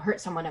someone, you know, hurt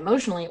someone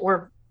emotionally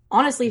or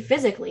honestly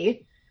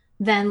physically,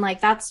 then like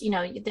that's,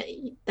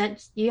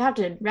 that you have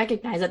to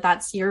recognize that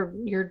that's your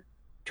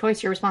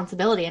choice, your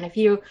responsibility. And if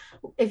you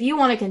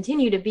want to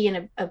continue to be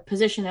in a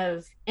position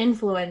of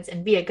influence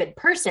and be a good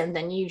person,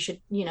 then you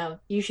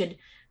should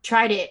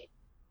try to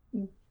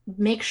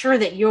make sure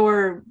that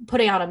you're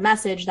putting out a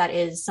message that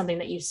is something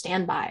that you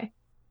stand by.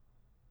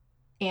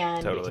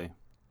 And Totally.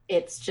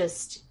 it's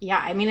just, yeah,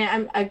 I mean,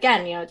 I'm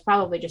again, it's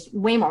probably just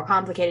way more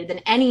complicated than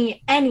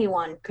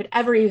anyone could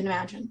ever even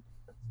imagine,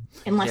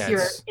 unless Yeah,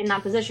 you're in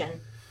that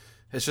position.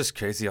 it's just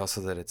crazy also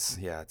that it's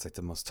like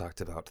the most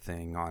talked about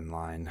thing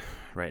online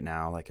right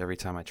now. Like every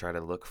time I try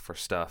to look for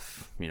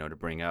stuff, to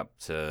bring up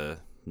to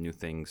new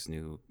things,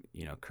 new,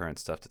 current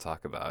stuff to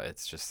talk about,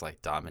 it's just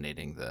like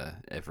dominating the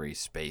every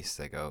space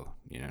they go,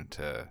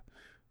 to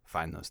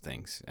find those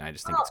things. And I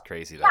just think Well, it's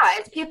crazy. yeah,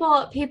 it's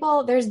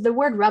people, there's the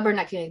word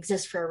rubbernecking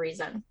exists for a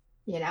reason,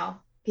 you know.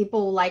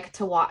 People like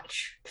to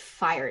watch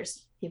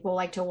fires. People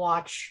like to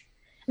watch,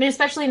 I mean,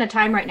 especially in a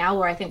time right now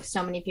where I think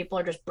so many people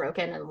are just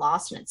broken and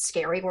lost and it's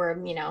scary, where,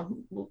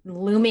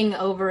 looming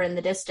over in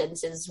the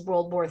distance is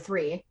World War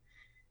III.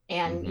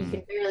 And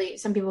Mm-hmm.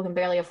 some people can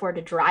barely afford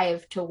to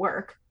drive to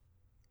work,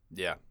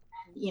 Yeah.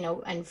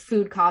 and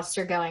food costs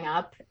are going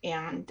up.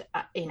 And,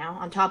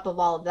 on top of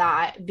all of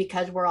that,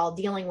 because we're all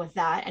dealing with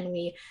that and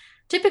we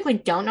typically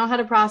don't know how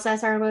to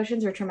process our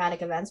emotions or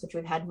traumatic events, which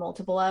we've had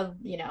multiple of,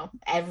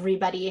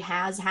 everybody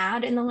has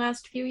had in the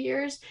last few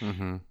years,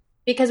 Mm-hmm.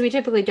 because we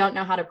typically don't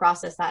know how to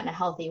process that in a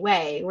healthy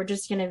way. We're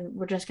just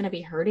gonna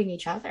be hurting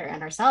each other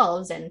and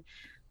ourselves. And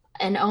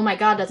oh my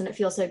God, doesn't it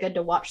feel so good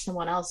to watch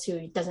someone else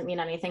who doesn't mean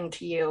anything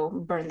to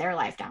you burn their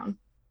life down?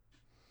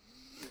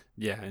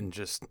 Yeah, and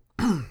just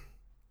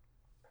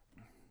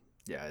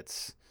yeah,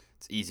 it's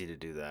easy to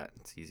do that.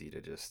 It's easy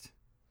to just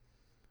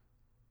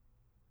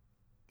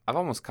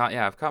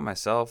I've caught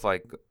myself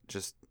like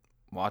just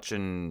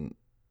watching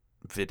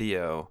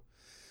video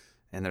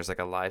and there's like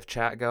a live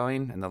chat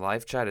going and the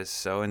live chat is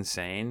so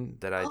insane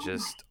that I Oh my,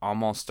 just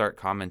almost start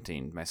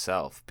commenting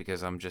myself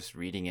because I'm just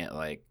reading it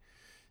like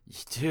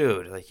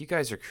dude, like you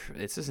guys are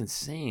it's just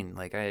insane.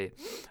 And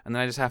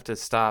then I just have to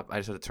stop. I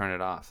just have to turn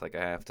it off. Like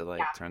I have to like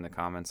yeah. turn the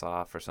comments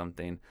off or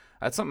something.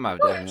 That's something I've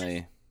People are just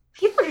definitely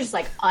people are just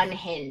like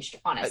unhinged,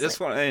 I honestly. just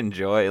want to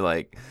enjoy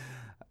like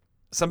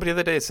somebody the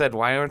other day said,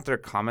 "Why aren't there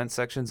comment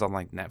sections on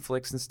like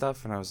Netflix and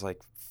stuff?" And I was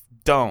like,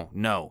 "Don't,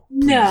 no,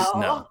 please, No.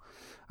 no."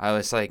 I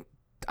was like,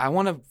 I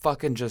want to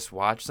fucking just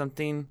watch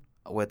something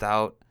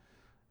without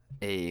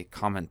a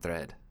comment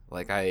thread.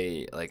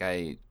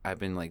 I've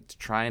been like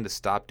trying to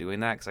stop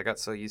doing that because I got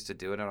so used to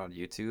doing it on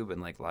YouTube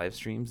and like live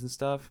streams and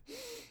stuff.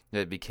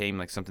 That it became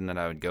like something that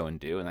I would go and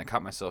do, and I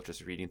caught myself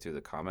just reading through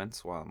the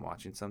comments while I'm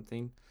watching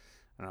something,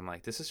 and I'm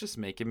like, this is just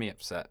making me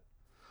upset.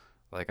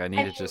 Like I I need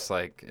to mean, just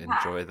like yeah.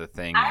 enjoy the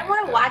thing I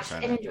want to I'm watch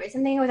trying and to. enjoy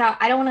something without,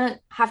 I don't want to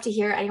have to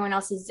hear anyone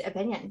else's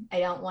opinion. I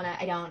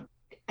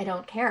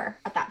don't care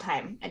at that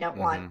time. I don't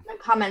want Hmm. no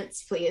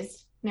comments,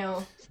 please.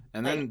 No,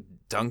 And like, then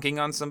dunking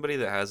on somebody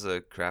that has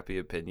a crappy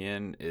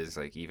opinion is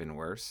like even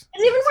worse.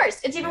 it's even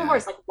worse. It's even Yeah.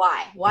 worse. Like,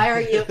 why? Why are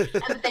you?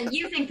 And then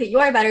you think that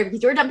you're better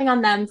because you're dumping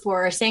on them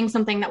for saying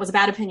something that was a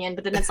bad opinion.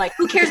 But then it's like,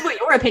 who cares what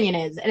your opinion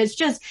is? And it's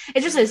just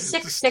a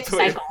sick, sick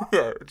cycle.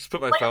 Just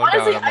put my Like, phone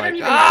honestly, down. I'm I don't like, even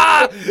know.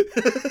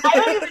 ah.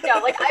 I don't even know.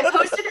 Like,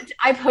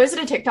 I posted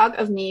a TikTok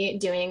of me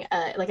doing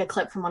a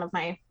clip from one of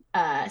my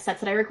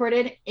sets that I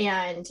recorded,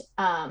 and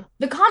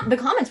the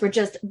comments were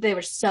just, they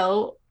were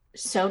so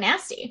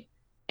nasty,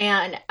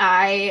 and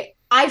I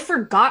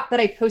forgot that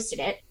I posted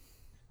it,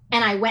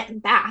 and I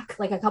went back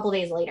like a couple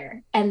days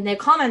later, and the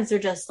comments are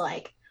just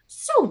like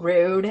so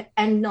rude,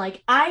 and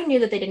like I knew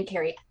that they didn't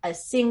carry a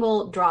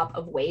single drop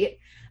of weight,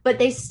 but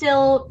they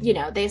still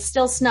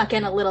snuck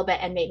in a little bit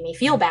and made me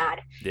feel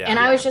bad. Yeah. And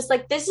I was just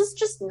like, this is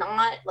just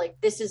not like,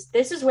 this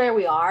is where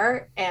we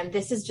are, and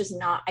this is just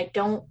not, I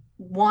don't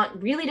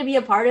want really to be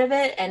a part of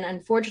it, and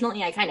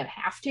unfortunately I kind of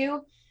have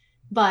to.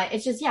 But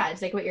it's just, yeah,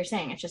 it's like what you're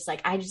saying. It's just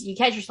like, you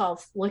catch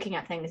yourself looking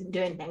at things and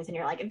doing things, and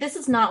you're like, this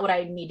is not what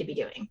I need to be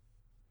doing.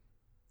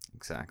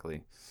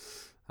 Exactly.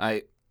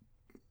 I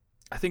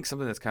I think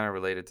something that's kind of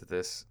related to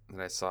this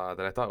that I saw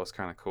that I thought was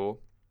kind of cool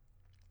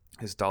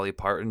is Dolly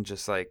Parton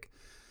just like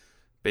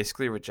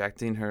basically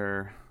rejecting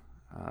her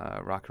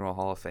Rock and Roll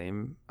Hall of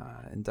Fame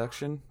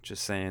induction,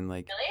 just saying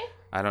like Really?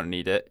 I don't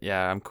need it.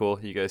 Yeah, I'm cool.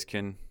 You guys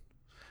can.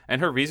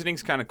 And her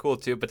reasoning's kind of cool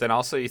too. But then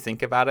also you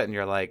think about it and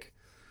you're like,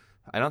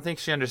 I don't think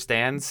she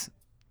understands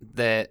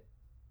that,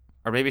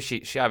 or maybe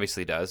she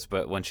obviously does.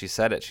 But when she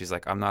said it, she's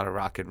like, I'm not a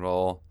rock and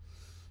roll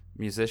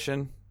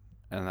musician.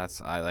 And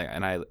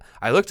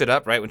I looked it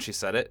up right when she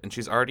said it, and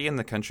she's already in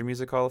the Country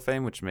Music Hall of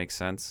Fame, which makes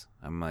sense.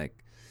 I'm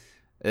like,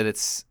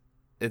 it's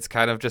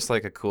kind of just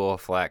like a cool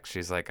flex.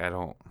 She's like, I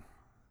don't,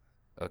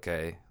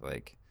 okay,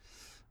 like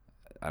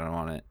I don't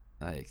want it,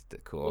 like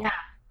cool. Yeah.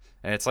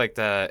 And it's like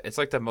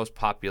the most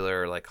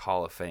popular like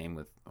Hall of Fame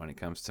with when it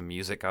comes to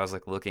music. I was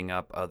like looking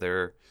up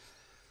other.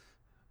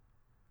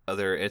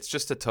 It's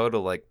just a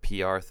total like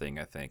PR thing,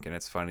 I think, and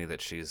it's funny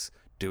that she's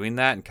doing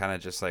that and kind of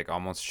just like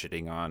almost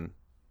shitting on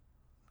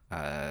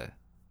uh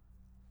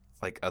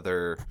like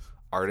other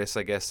artists,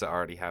 I guess, that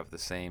already have the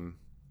same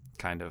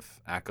kind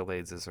of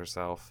accolades as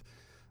herself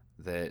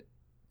that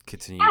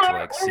continue to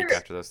like seek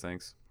after those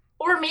things.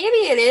 Or maybe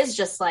it is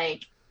just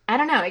like, I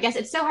don't know. I guess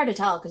it's so hard to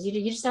tell because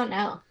you just don't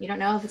know. You don't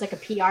know if it's like a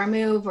PR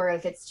move or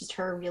if it's just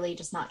her really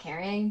just not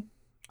caring.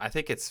 I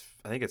think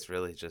it's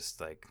really just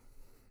like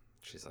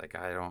she's like,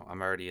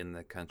 I'm already in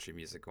the country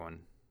music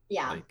one.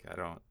 Yeah. Like I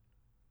don't,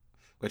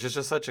 which is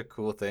just such a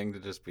cool thing to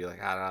just be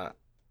like, I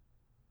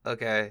don't,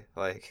 okay,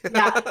 like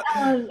Yeah.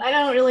 I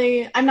don't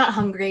really, I'm not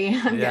hungry.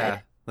 I'm yeah.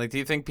 good. Like, do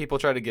you think people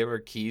try to give her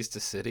keys to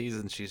cities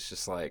and she's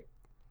just like,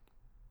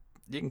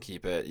 you can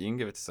keep it. You can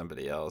give it to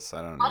somebody else.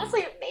 I don't need.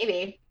 Honestly,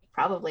 maybe,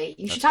 probably.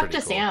 You should That's talk pretty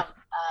to cool.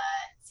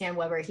 Sam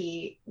Weber.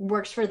 He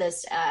works for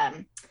this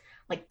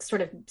like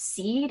sort of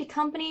seed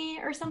company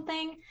or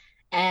something,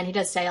 and he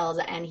does sales.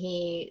 And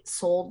he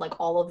sold like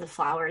all of the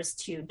flowers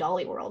to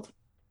Dolly World.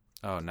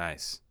 Oh,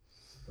 nice.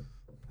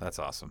 That's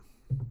awesome.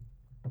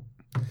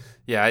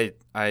 Yeah,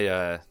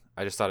 I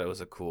just thought it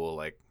was a cool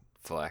like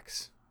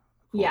flex,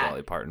 cool Yeah,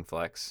 Dolly Parton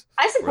flex.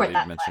 I support Worthy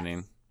of that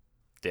mentioning. flex.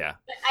 Yeah,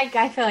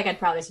 I feel like I'd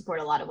probably support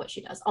a lot of what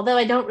she does, although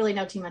I don't really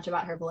know too much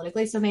about her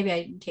politically, so maybe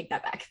I take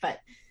that back. But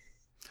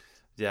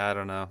yeah. I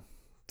don't know.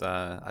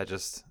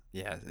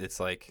 Yeah, it's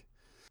like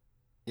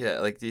yeah.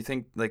 Like, do you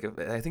think like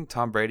I think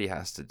Tom Brady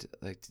has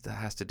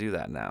to do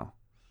that now.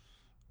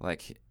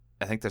 Like,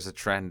 I think there's a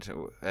trend.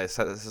 This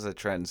is a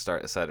trend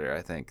start setter.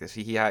 I think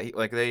he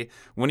like they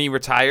when he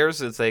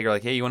retires, it's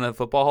like hey, you want a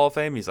football Hall of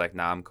Fame? He's like,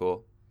 nah, I'm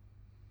cool.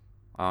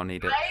 I don't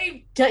need it.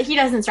 he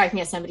doesn't strike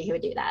me as somebody who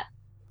would do that.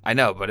 I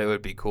know, but it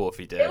would be cool if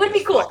he It did. would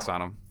be Just flex cool.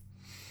 on him.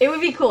 It would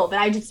be cool, but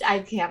I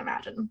can't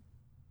imagine.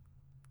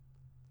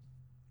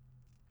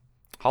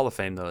 Hall of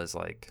Fame though is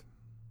like,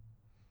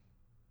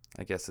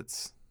 I guess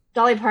it's.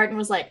 Dolly Parton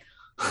was like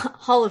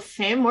Hall of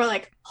Fame, more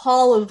like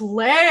Hall of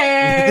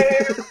Lame.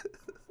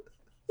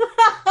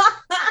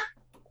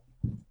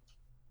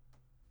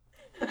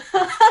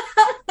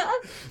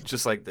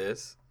 Just like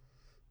this.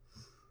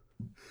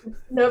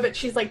 No, but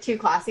she's like too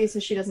classy, so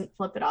she doesn't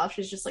flip it off.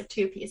 She's just like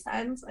two peace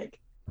signs,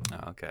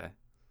 Oh, okay.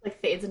 like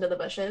fades into the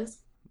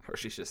bushes. Or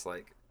she's just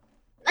like.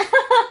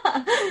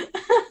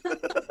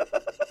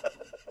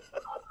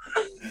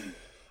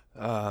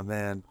 Oh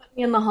man,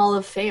 In the Hall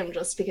of Fame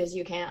just because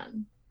you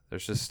can.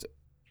 there's just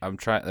I'm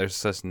trying.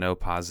 There's just no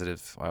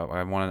positive.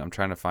 I'm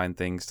trying to find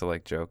things to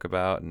like joke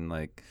about and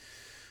like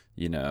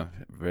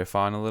riff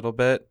on a little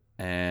bit,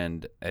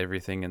 and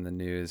everything in the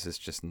news is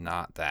just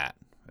not that.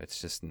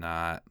 It's just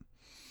not.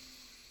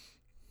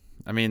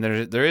 I mean,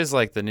 there is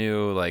like the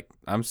new like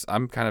I'm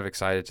kind of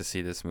excited to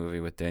see this movie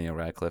with Daniel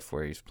Radcliffe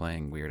where he's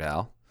playing Weird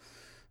Al.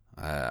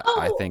 I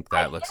Oh, think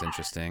that looks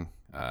interesting.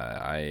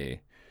 I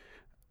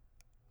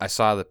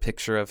saw the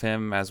picture of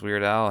him as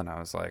Weird Al and I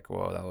was like,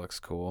 whoa, that looks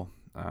cool.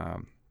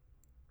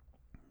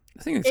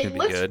 I think it's it gonna be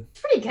looks good.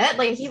 pretty good.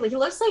 Like he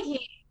looks like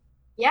he,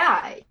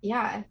 yeah,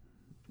 yeah.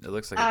 It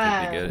looks like it could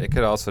be good. Um, It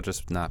could also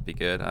just not be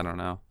good. I don't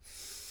know.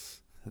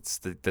 That's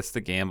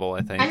the gamble, I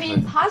I think. But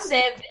mean,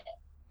 positive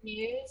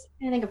news.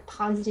 I think of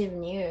positive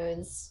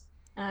news.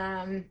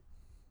 Um,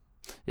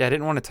 yeah, I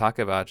didn't want to talk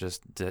about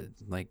just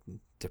like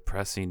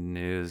depressing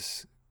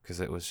news because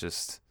it was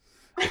just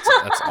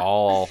that's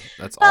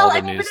well, all I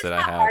the mean, but news isn't that I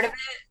that part have. of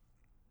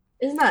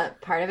it? Isn't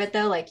that part of it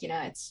though? Like, it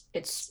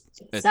It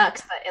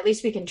sucks, but at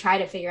least we can try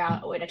to figure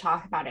out a way to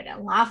talk about it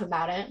and laugh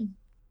about it.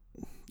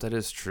 That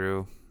is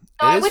true.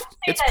 So I wouldn't say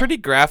It's that. pretty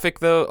graphic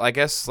though. I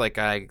guess like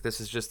I this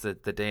is just the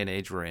day and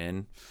age we're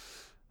in.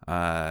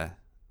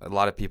 A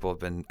lot of people have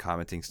been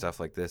commenting stuff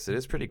like this. It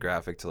is pretty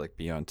graphic to like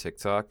be on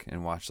TikTok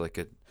and watch like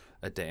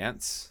a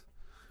dance,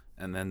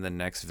 and then the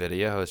next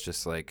video is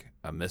just like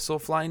a missile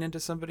flying into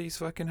somebody's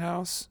fucking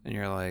house, and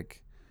you're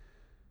like,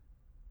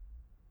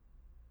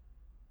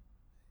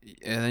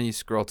 and then you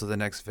scroll to the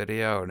next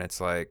video and it's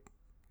like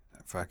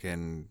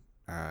fucking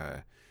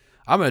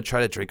I'm gonna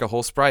try to drink a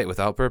whole Sprite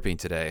without burping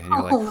today, and you're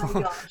Oh my like,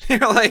 gosh. you're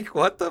like,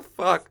 what the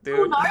fuck,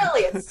 So dude?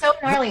 gnarly. It's so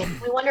gnarly. And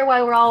we wonder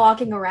why we're all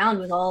walking around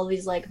with all of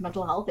these like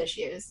mental health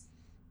issues.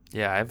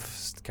 Yeah,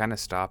 I've kind of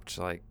stopped.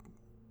 Like,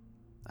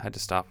 I had to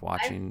stop I've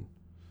watching.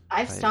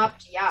 I've I,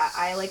 stopped. Yeah,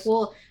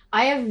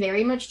 I have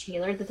very much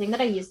tailored. The thing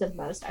that I use the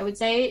most, I would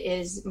say,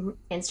 is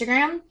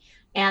Instagram.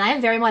 And I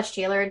have very much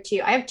tailored to,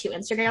 I have two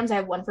Instagrams. I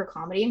have one for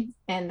comedy,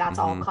 and that's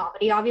all hmm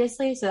comedy,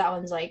 obviously. So that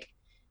one's like,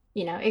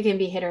 it can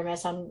be hit or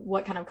miss on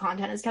what kind of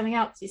content is coming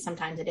out. See,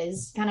 sometimes it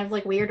is kind of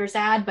like weird or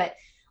sad, but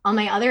on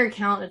my other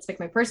account, it's like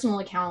my personal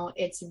account,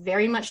 it's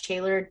very much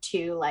tailored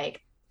to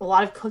like a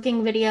lot of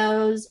cooking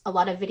videos, a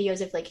lot of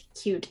videos of like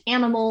cute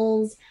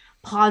animals,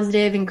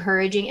 positive,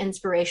 encouraging,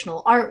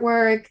 inspirational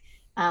artwork,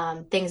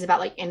 things about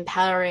like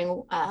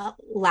empowering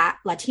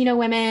Latino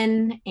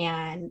women,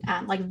 and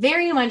like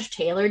very much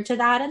tailored to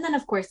that. And then,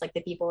 of course, like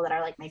the people that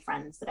are like my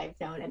friends that I've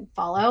known and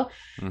follow.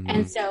 hmm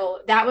And so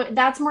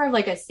that's more of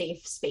like a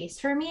safe space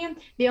for me.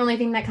 The only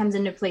thing that comes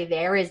into play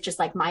there is just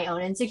like my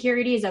own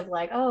insecurities of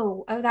like,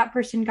 oh, that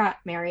person got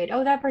married.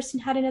 Oh, that person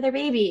had another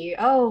baby.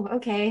 Oh,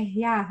 okay,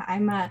 yeah,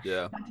 I'm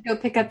Yeah. about to go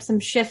pick up some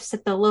shifts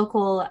at the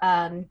local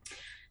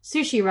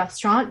sushi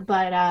restaurant,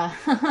 but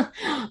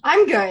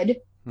I'm good.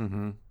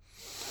 Mm-hmm.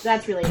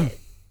 That's really it,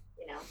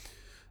 you know.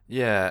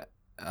 Yeah.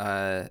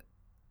 I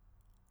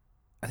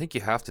think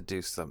you have to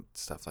do some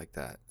stuff like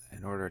that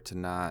in order to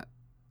not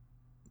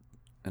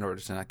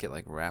get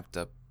like wrapped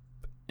up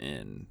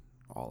in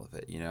all of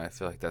it. You know, I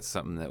feel like that's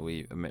something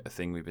that a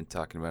thing we've been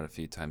talking about a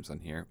few times on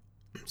here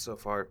so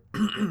far.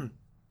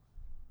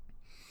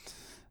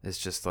 It's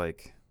just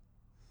like,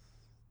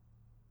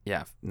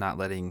 yeah, not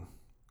letting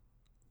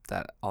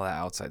that all that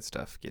outside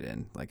stuff get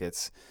in. Like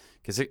it's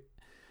because it,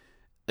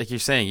 like you're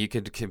saying, you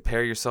could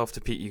compare yourself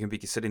to people. You can be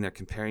sitting there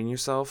comparing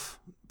yourself,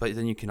 but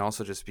then you can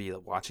also just be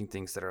watching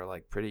things that are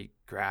like pretty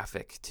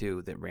graphic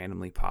too, that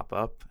randomly pop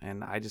up.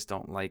 And I just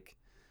don't like.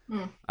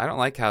 Mm. I don't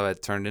like how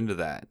it turned into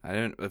that.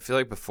 I feel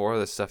like before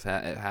this stuff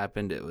it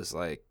happened, it was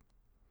like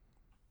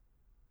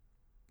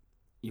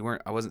you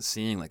weren't. I wasn't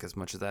seeing like as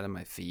much of that in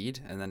my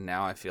feed, and then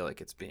now I feel like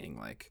it's being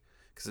like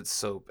because it's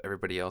so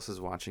everybody else is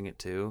watching it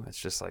too. It's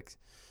just like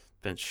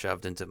been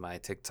shoved into my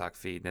TikTok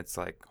feed, and it's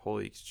like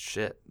holy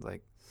shit,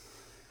 like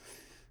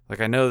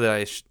I know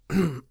that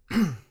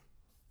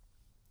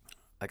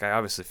like I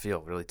obviously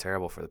feel really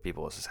terrible for the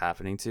people this is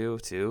happening to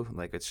too.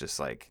 Like it's just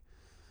like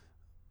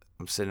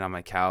I'm sitting on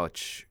my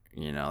couch,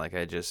 you know, like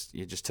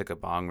you just took a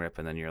bong rip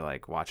and then you're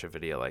like watch a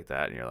video like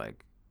that and you're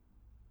like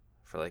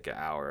for like an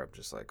hour I'm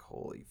just like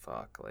holy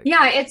fuck like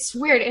Yeah, it's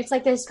weird. It's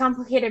like this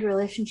complicated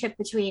relationship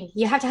between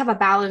you have to have a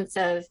balance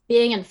of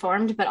being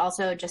informed, but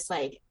also just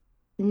like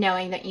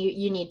knowing that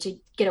you need to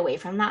get away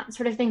from that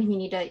sort of thing. You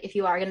need to, if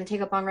you are going to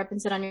take a bong rip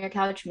and sit on your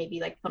couch, maybe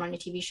like put on a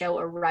TV show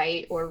or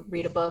write or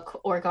read a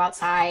book or go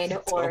outside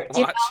or don't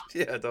watch.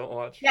 Yeah, don't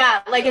watch.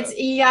 yeah, like Yeah. it's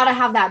you got to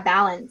have that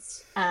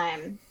balance.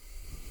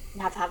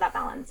 You have to have that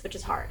balance, which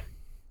is hard.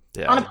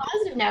 On a Yeah.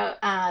 positive note,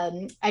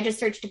 I just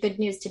searched good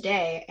news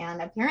today,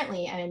 and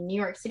apparently a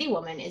New York City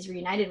woman is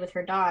reunited with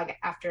her dog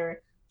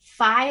after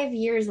 5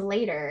 years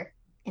later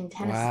in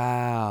Tennessee.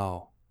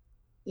 Wow.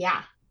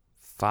 Yeah.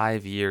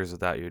 5 years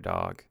without your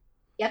dog.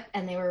 Yep.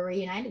 And they were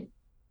reunited.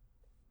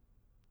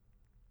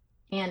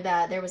 And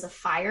there was a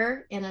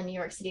fire in a New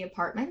York City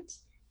apartment,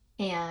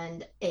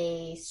 and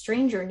a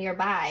stranger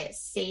nearby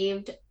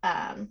saved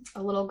a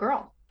little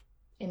girl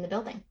in the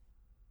building.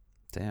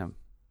 Damn.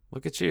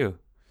 Look at you.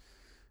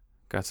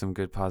 Got some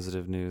good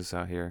positive news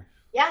out here.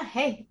 Yeah.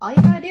 Hey, all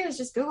you gotta do is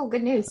just Google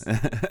good news.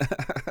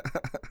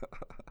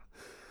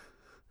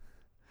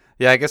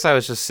 Yeah, I guess I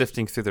was just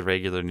sifting through the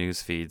regular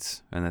news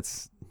feeds, and Yeah.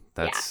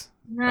 that's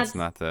That's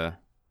not the.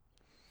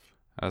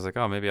 I was like,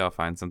 oh, maybe I'll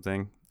find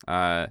something.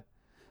 I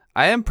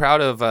am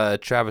proud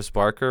of Travis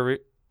Barker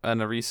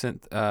on a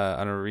recent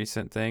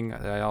thing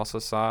that I also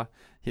saw.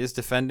 He's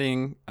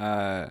defending.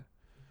 I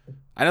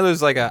know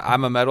there's like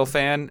I'm a metal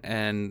fan,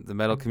 and the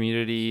metal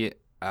community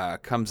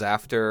comes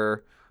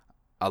after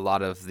a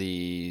lot of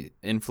the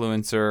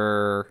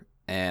influencer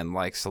and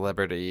like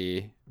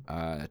celebrity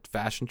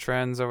fashion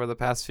trends over the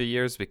past few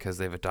years because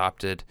they've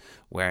adopted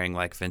wearing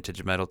like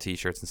vintage metal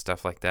T-shirts and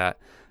stuff like that.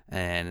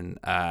 And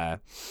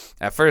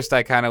at first,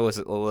 I kind of was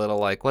a little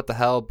like, "What the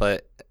hell?"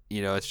 But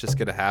you know, it's just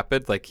gonna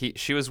happen. Like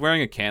she was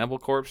wearing a Cannibal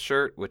Corpse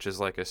shirt, which is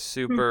like a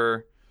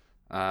super,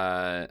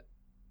 uh,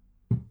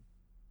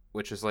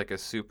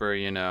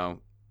 you know,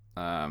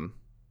 um,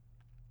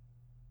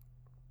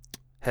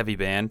 heavy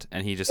band,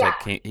 and he just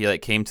yeah.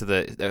 came to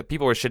the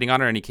people were shitting on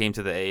her, and he came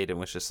to the aid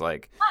and was just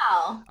like,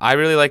 Wow. I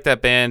really like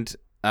that band.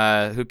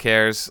 Who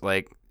cares?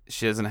 Like,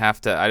 she doesn't have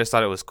to. I just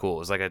thought it was cool. It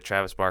was like a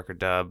Travis Barker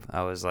dub.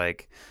 I was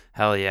like,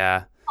 hell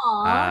yeah.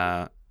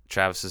 Aw.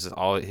 Travis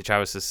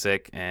is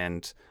sick,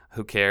 and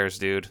who cares,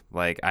 dude?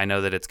 Like, I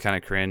know that it's kind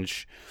of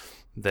cringe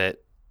that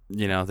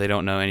you know they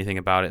don't know anything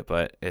about it,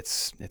 but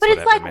it's But it's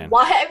whatever, like, man.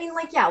 why? I mean,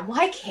 like, yeah,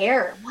 why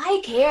care?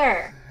 Why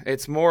care?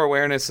 It's more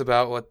awareness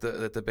about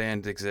that the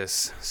band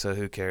exists. So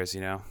who cares,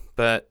 you know?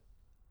 But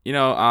you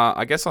know,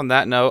 I guess on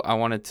that note, I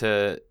wanted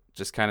to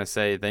just kind of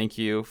say thank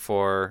you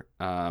for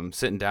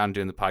sitting down and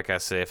doing the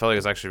podcast today. I felt like it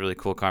was actually a really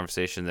cool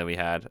conversation that we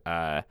had.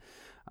 I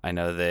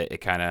know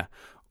that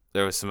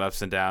there was some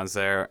ups and downs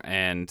there,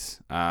 and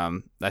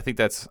I think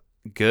that's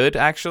good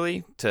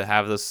actually to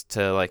have this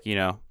to like you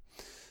know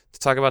to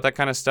talk about that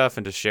kind of stuff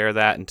and to share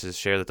that and to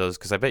share that those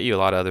because I bet you a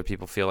lot of other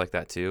people feel like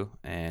that too,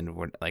 and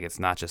we're like it's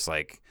not just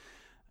like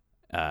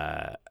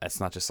a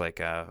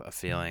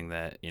feeling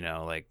that you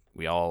know like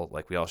we all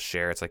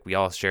share. It's like we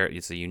all share it.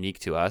 It's a unique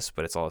to us,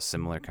 but it's all a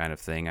similar kind of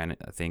thing. I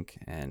think,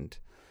 and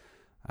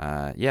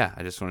yeah,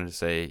 I just wanted to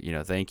say you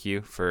know thank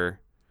you for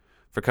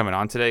coming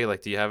on today.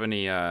 Like, do you have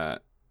any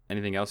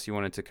anything else you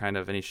wanted to kind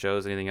of any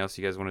shows, anything else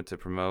you guys wanted to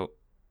promote?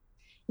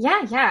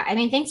 Yeah, yeah. I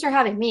mean, thanks for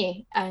having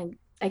me.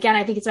 Again,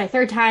 I think it's my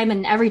third time,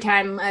 and every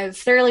time I've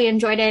thoroughly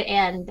enjoyed it.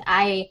 And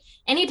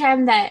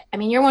anytime that, I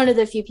mean, you're one of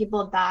the few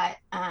people that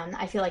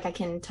I feel like I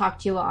can talk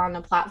to on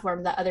a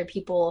platform that other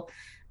people,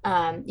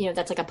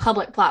 that's like a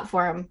public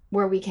platform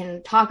where we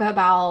can talk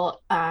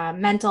about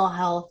mental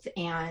health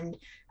and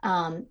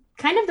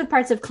kind of the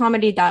parts of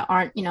comedy that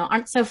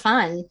aren't so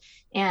fun.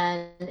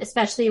 And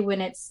especially when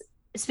it's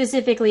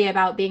specifically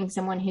about being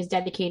someone who's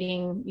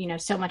dedicating,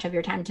 so much of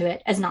your time to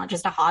it as not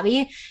just a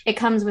hobby. It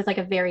comes with like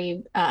a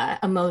very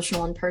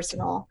emotional and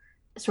personal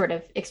sort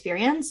of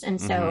experience. And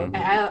so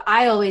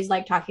I always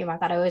like talking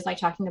about that. I always like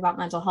talking about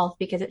mental health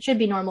because it should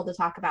be normal to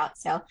talk about.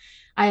 So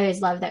I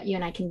always love that you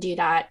and I can do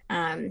that.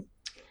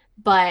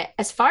 But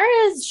as far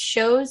as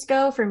shows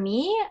go for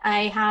me,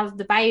 I have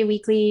the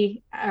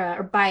bi-weekly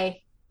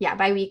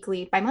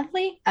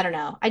bi-monthly. I don't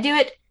know. I do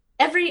it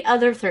every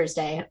other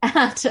Thursday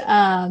at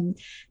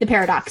the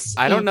Paradox.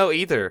 I don't know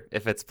either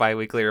if it's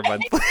bi-weekly or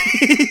monthly.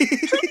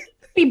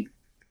 Be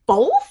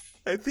both?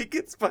 I think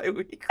it's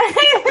bi-weekly.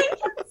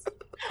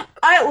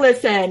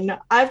 Listen,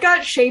 I've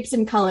got shapes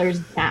and colors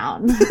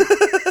down.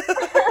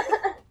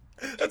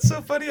 That's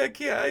so funny. I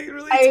can't. I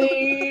really.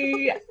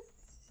 Okay,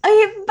 fine.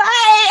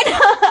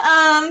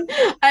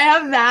 I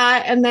have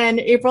that, and then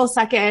April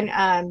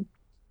 2nd,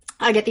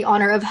 I get the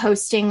honor of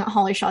hosting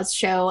Holly Shaw's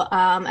show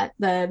at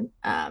the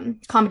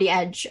Comedy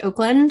Edge,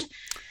 Oakland.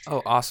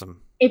 Oh,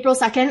 awesome. April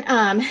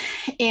 2nd.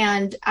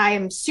 And I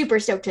am super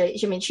stoked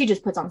she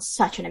just puts on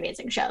such an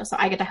amazing show. So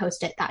I get to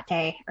host it that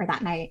day or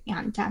that night.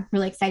 And I'm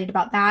really excited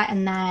about that.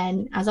 And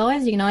then as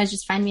always, you can always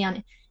just find me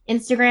on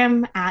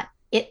Instagram at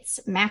It's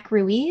Mac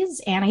Ruiz.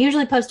 And I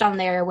usually post on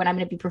there when I'm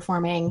going to be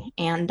performing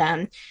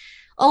and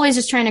always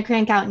just trying to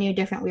crank out new,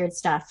 different, weird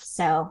stuff.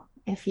 So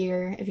if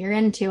you're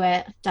into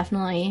it,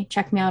 definitely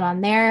check me out on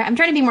there. I'm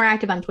trying to be more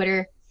active on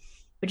Twitter,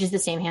 which is the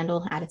same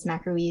handle at It's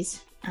Mac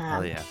Ruiz.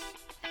 Oh yeah.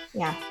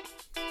 Yeah.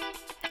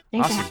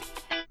 Thanks awesome.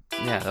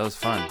 Yeah, that was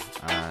fun.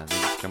 Thanks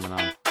for coming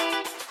on.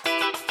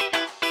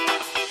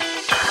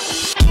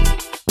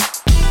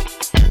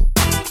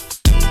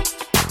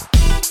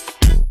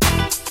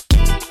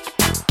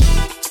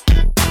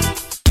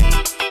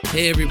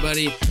 Hey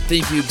everybody,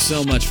 thank you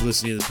so much for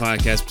listening to the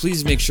podcast.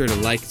 Please make sure to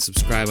like and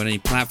subscribe on any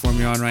platform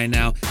you're on right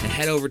now, and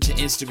head over to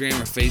Instagram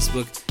or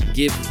Facebook.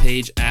 Give the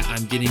page at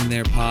I'm Getting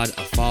There Pod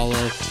a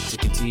follow to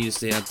continue to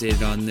stay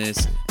updated on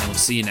this, and we'll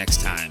see you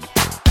next time.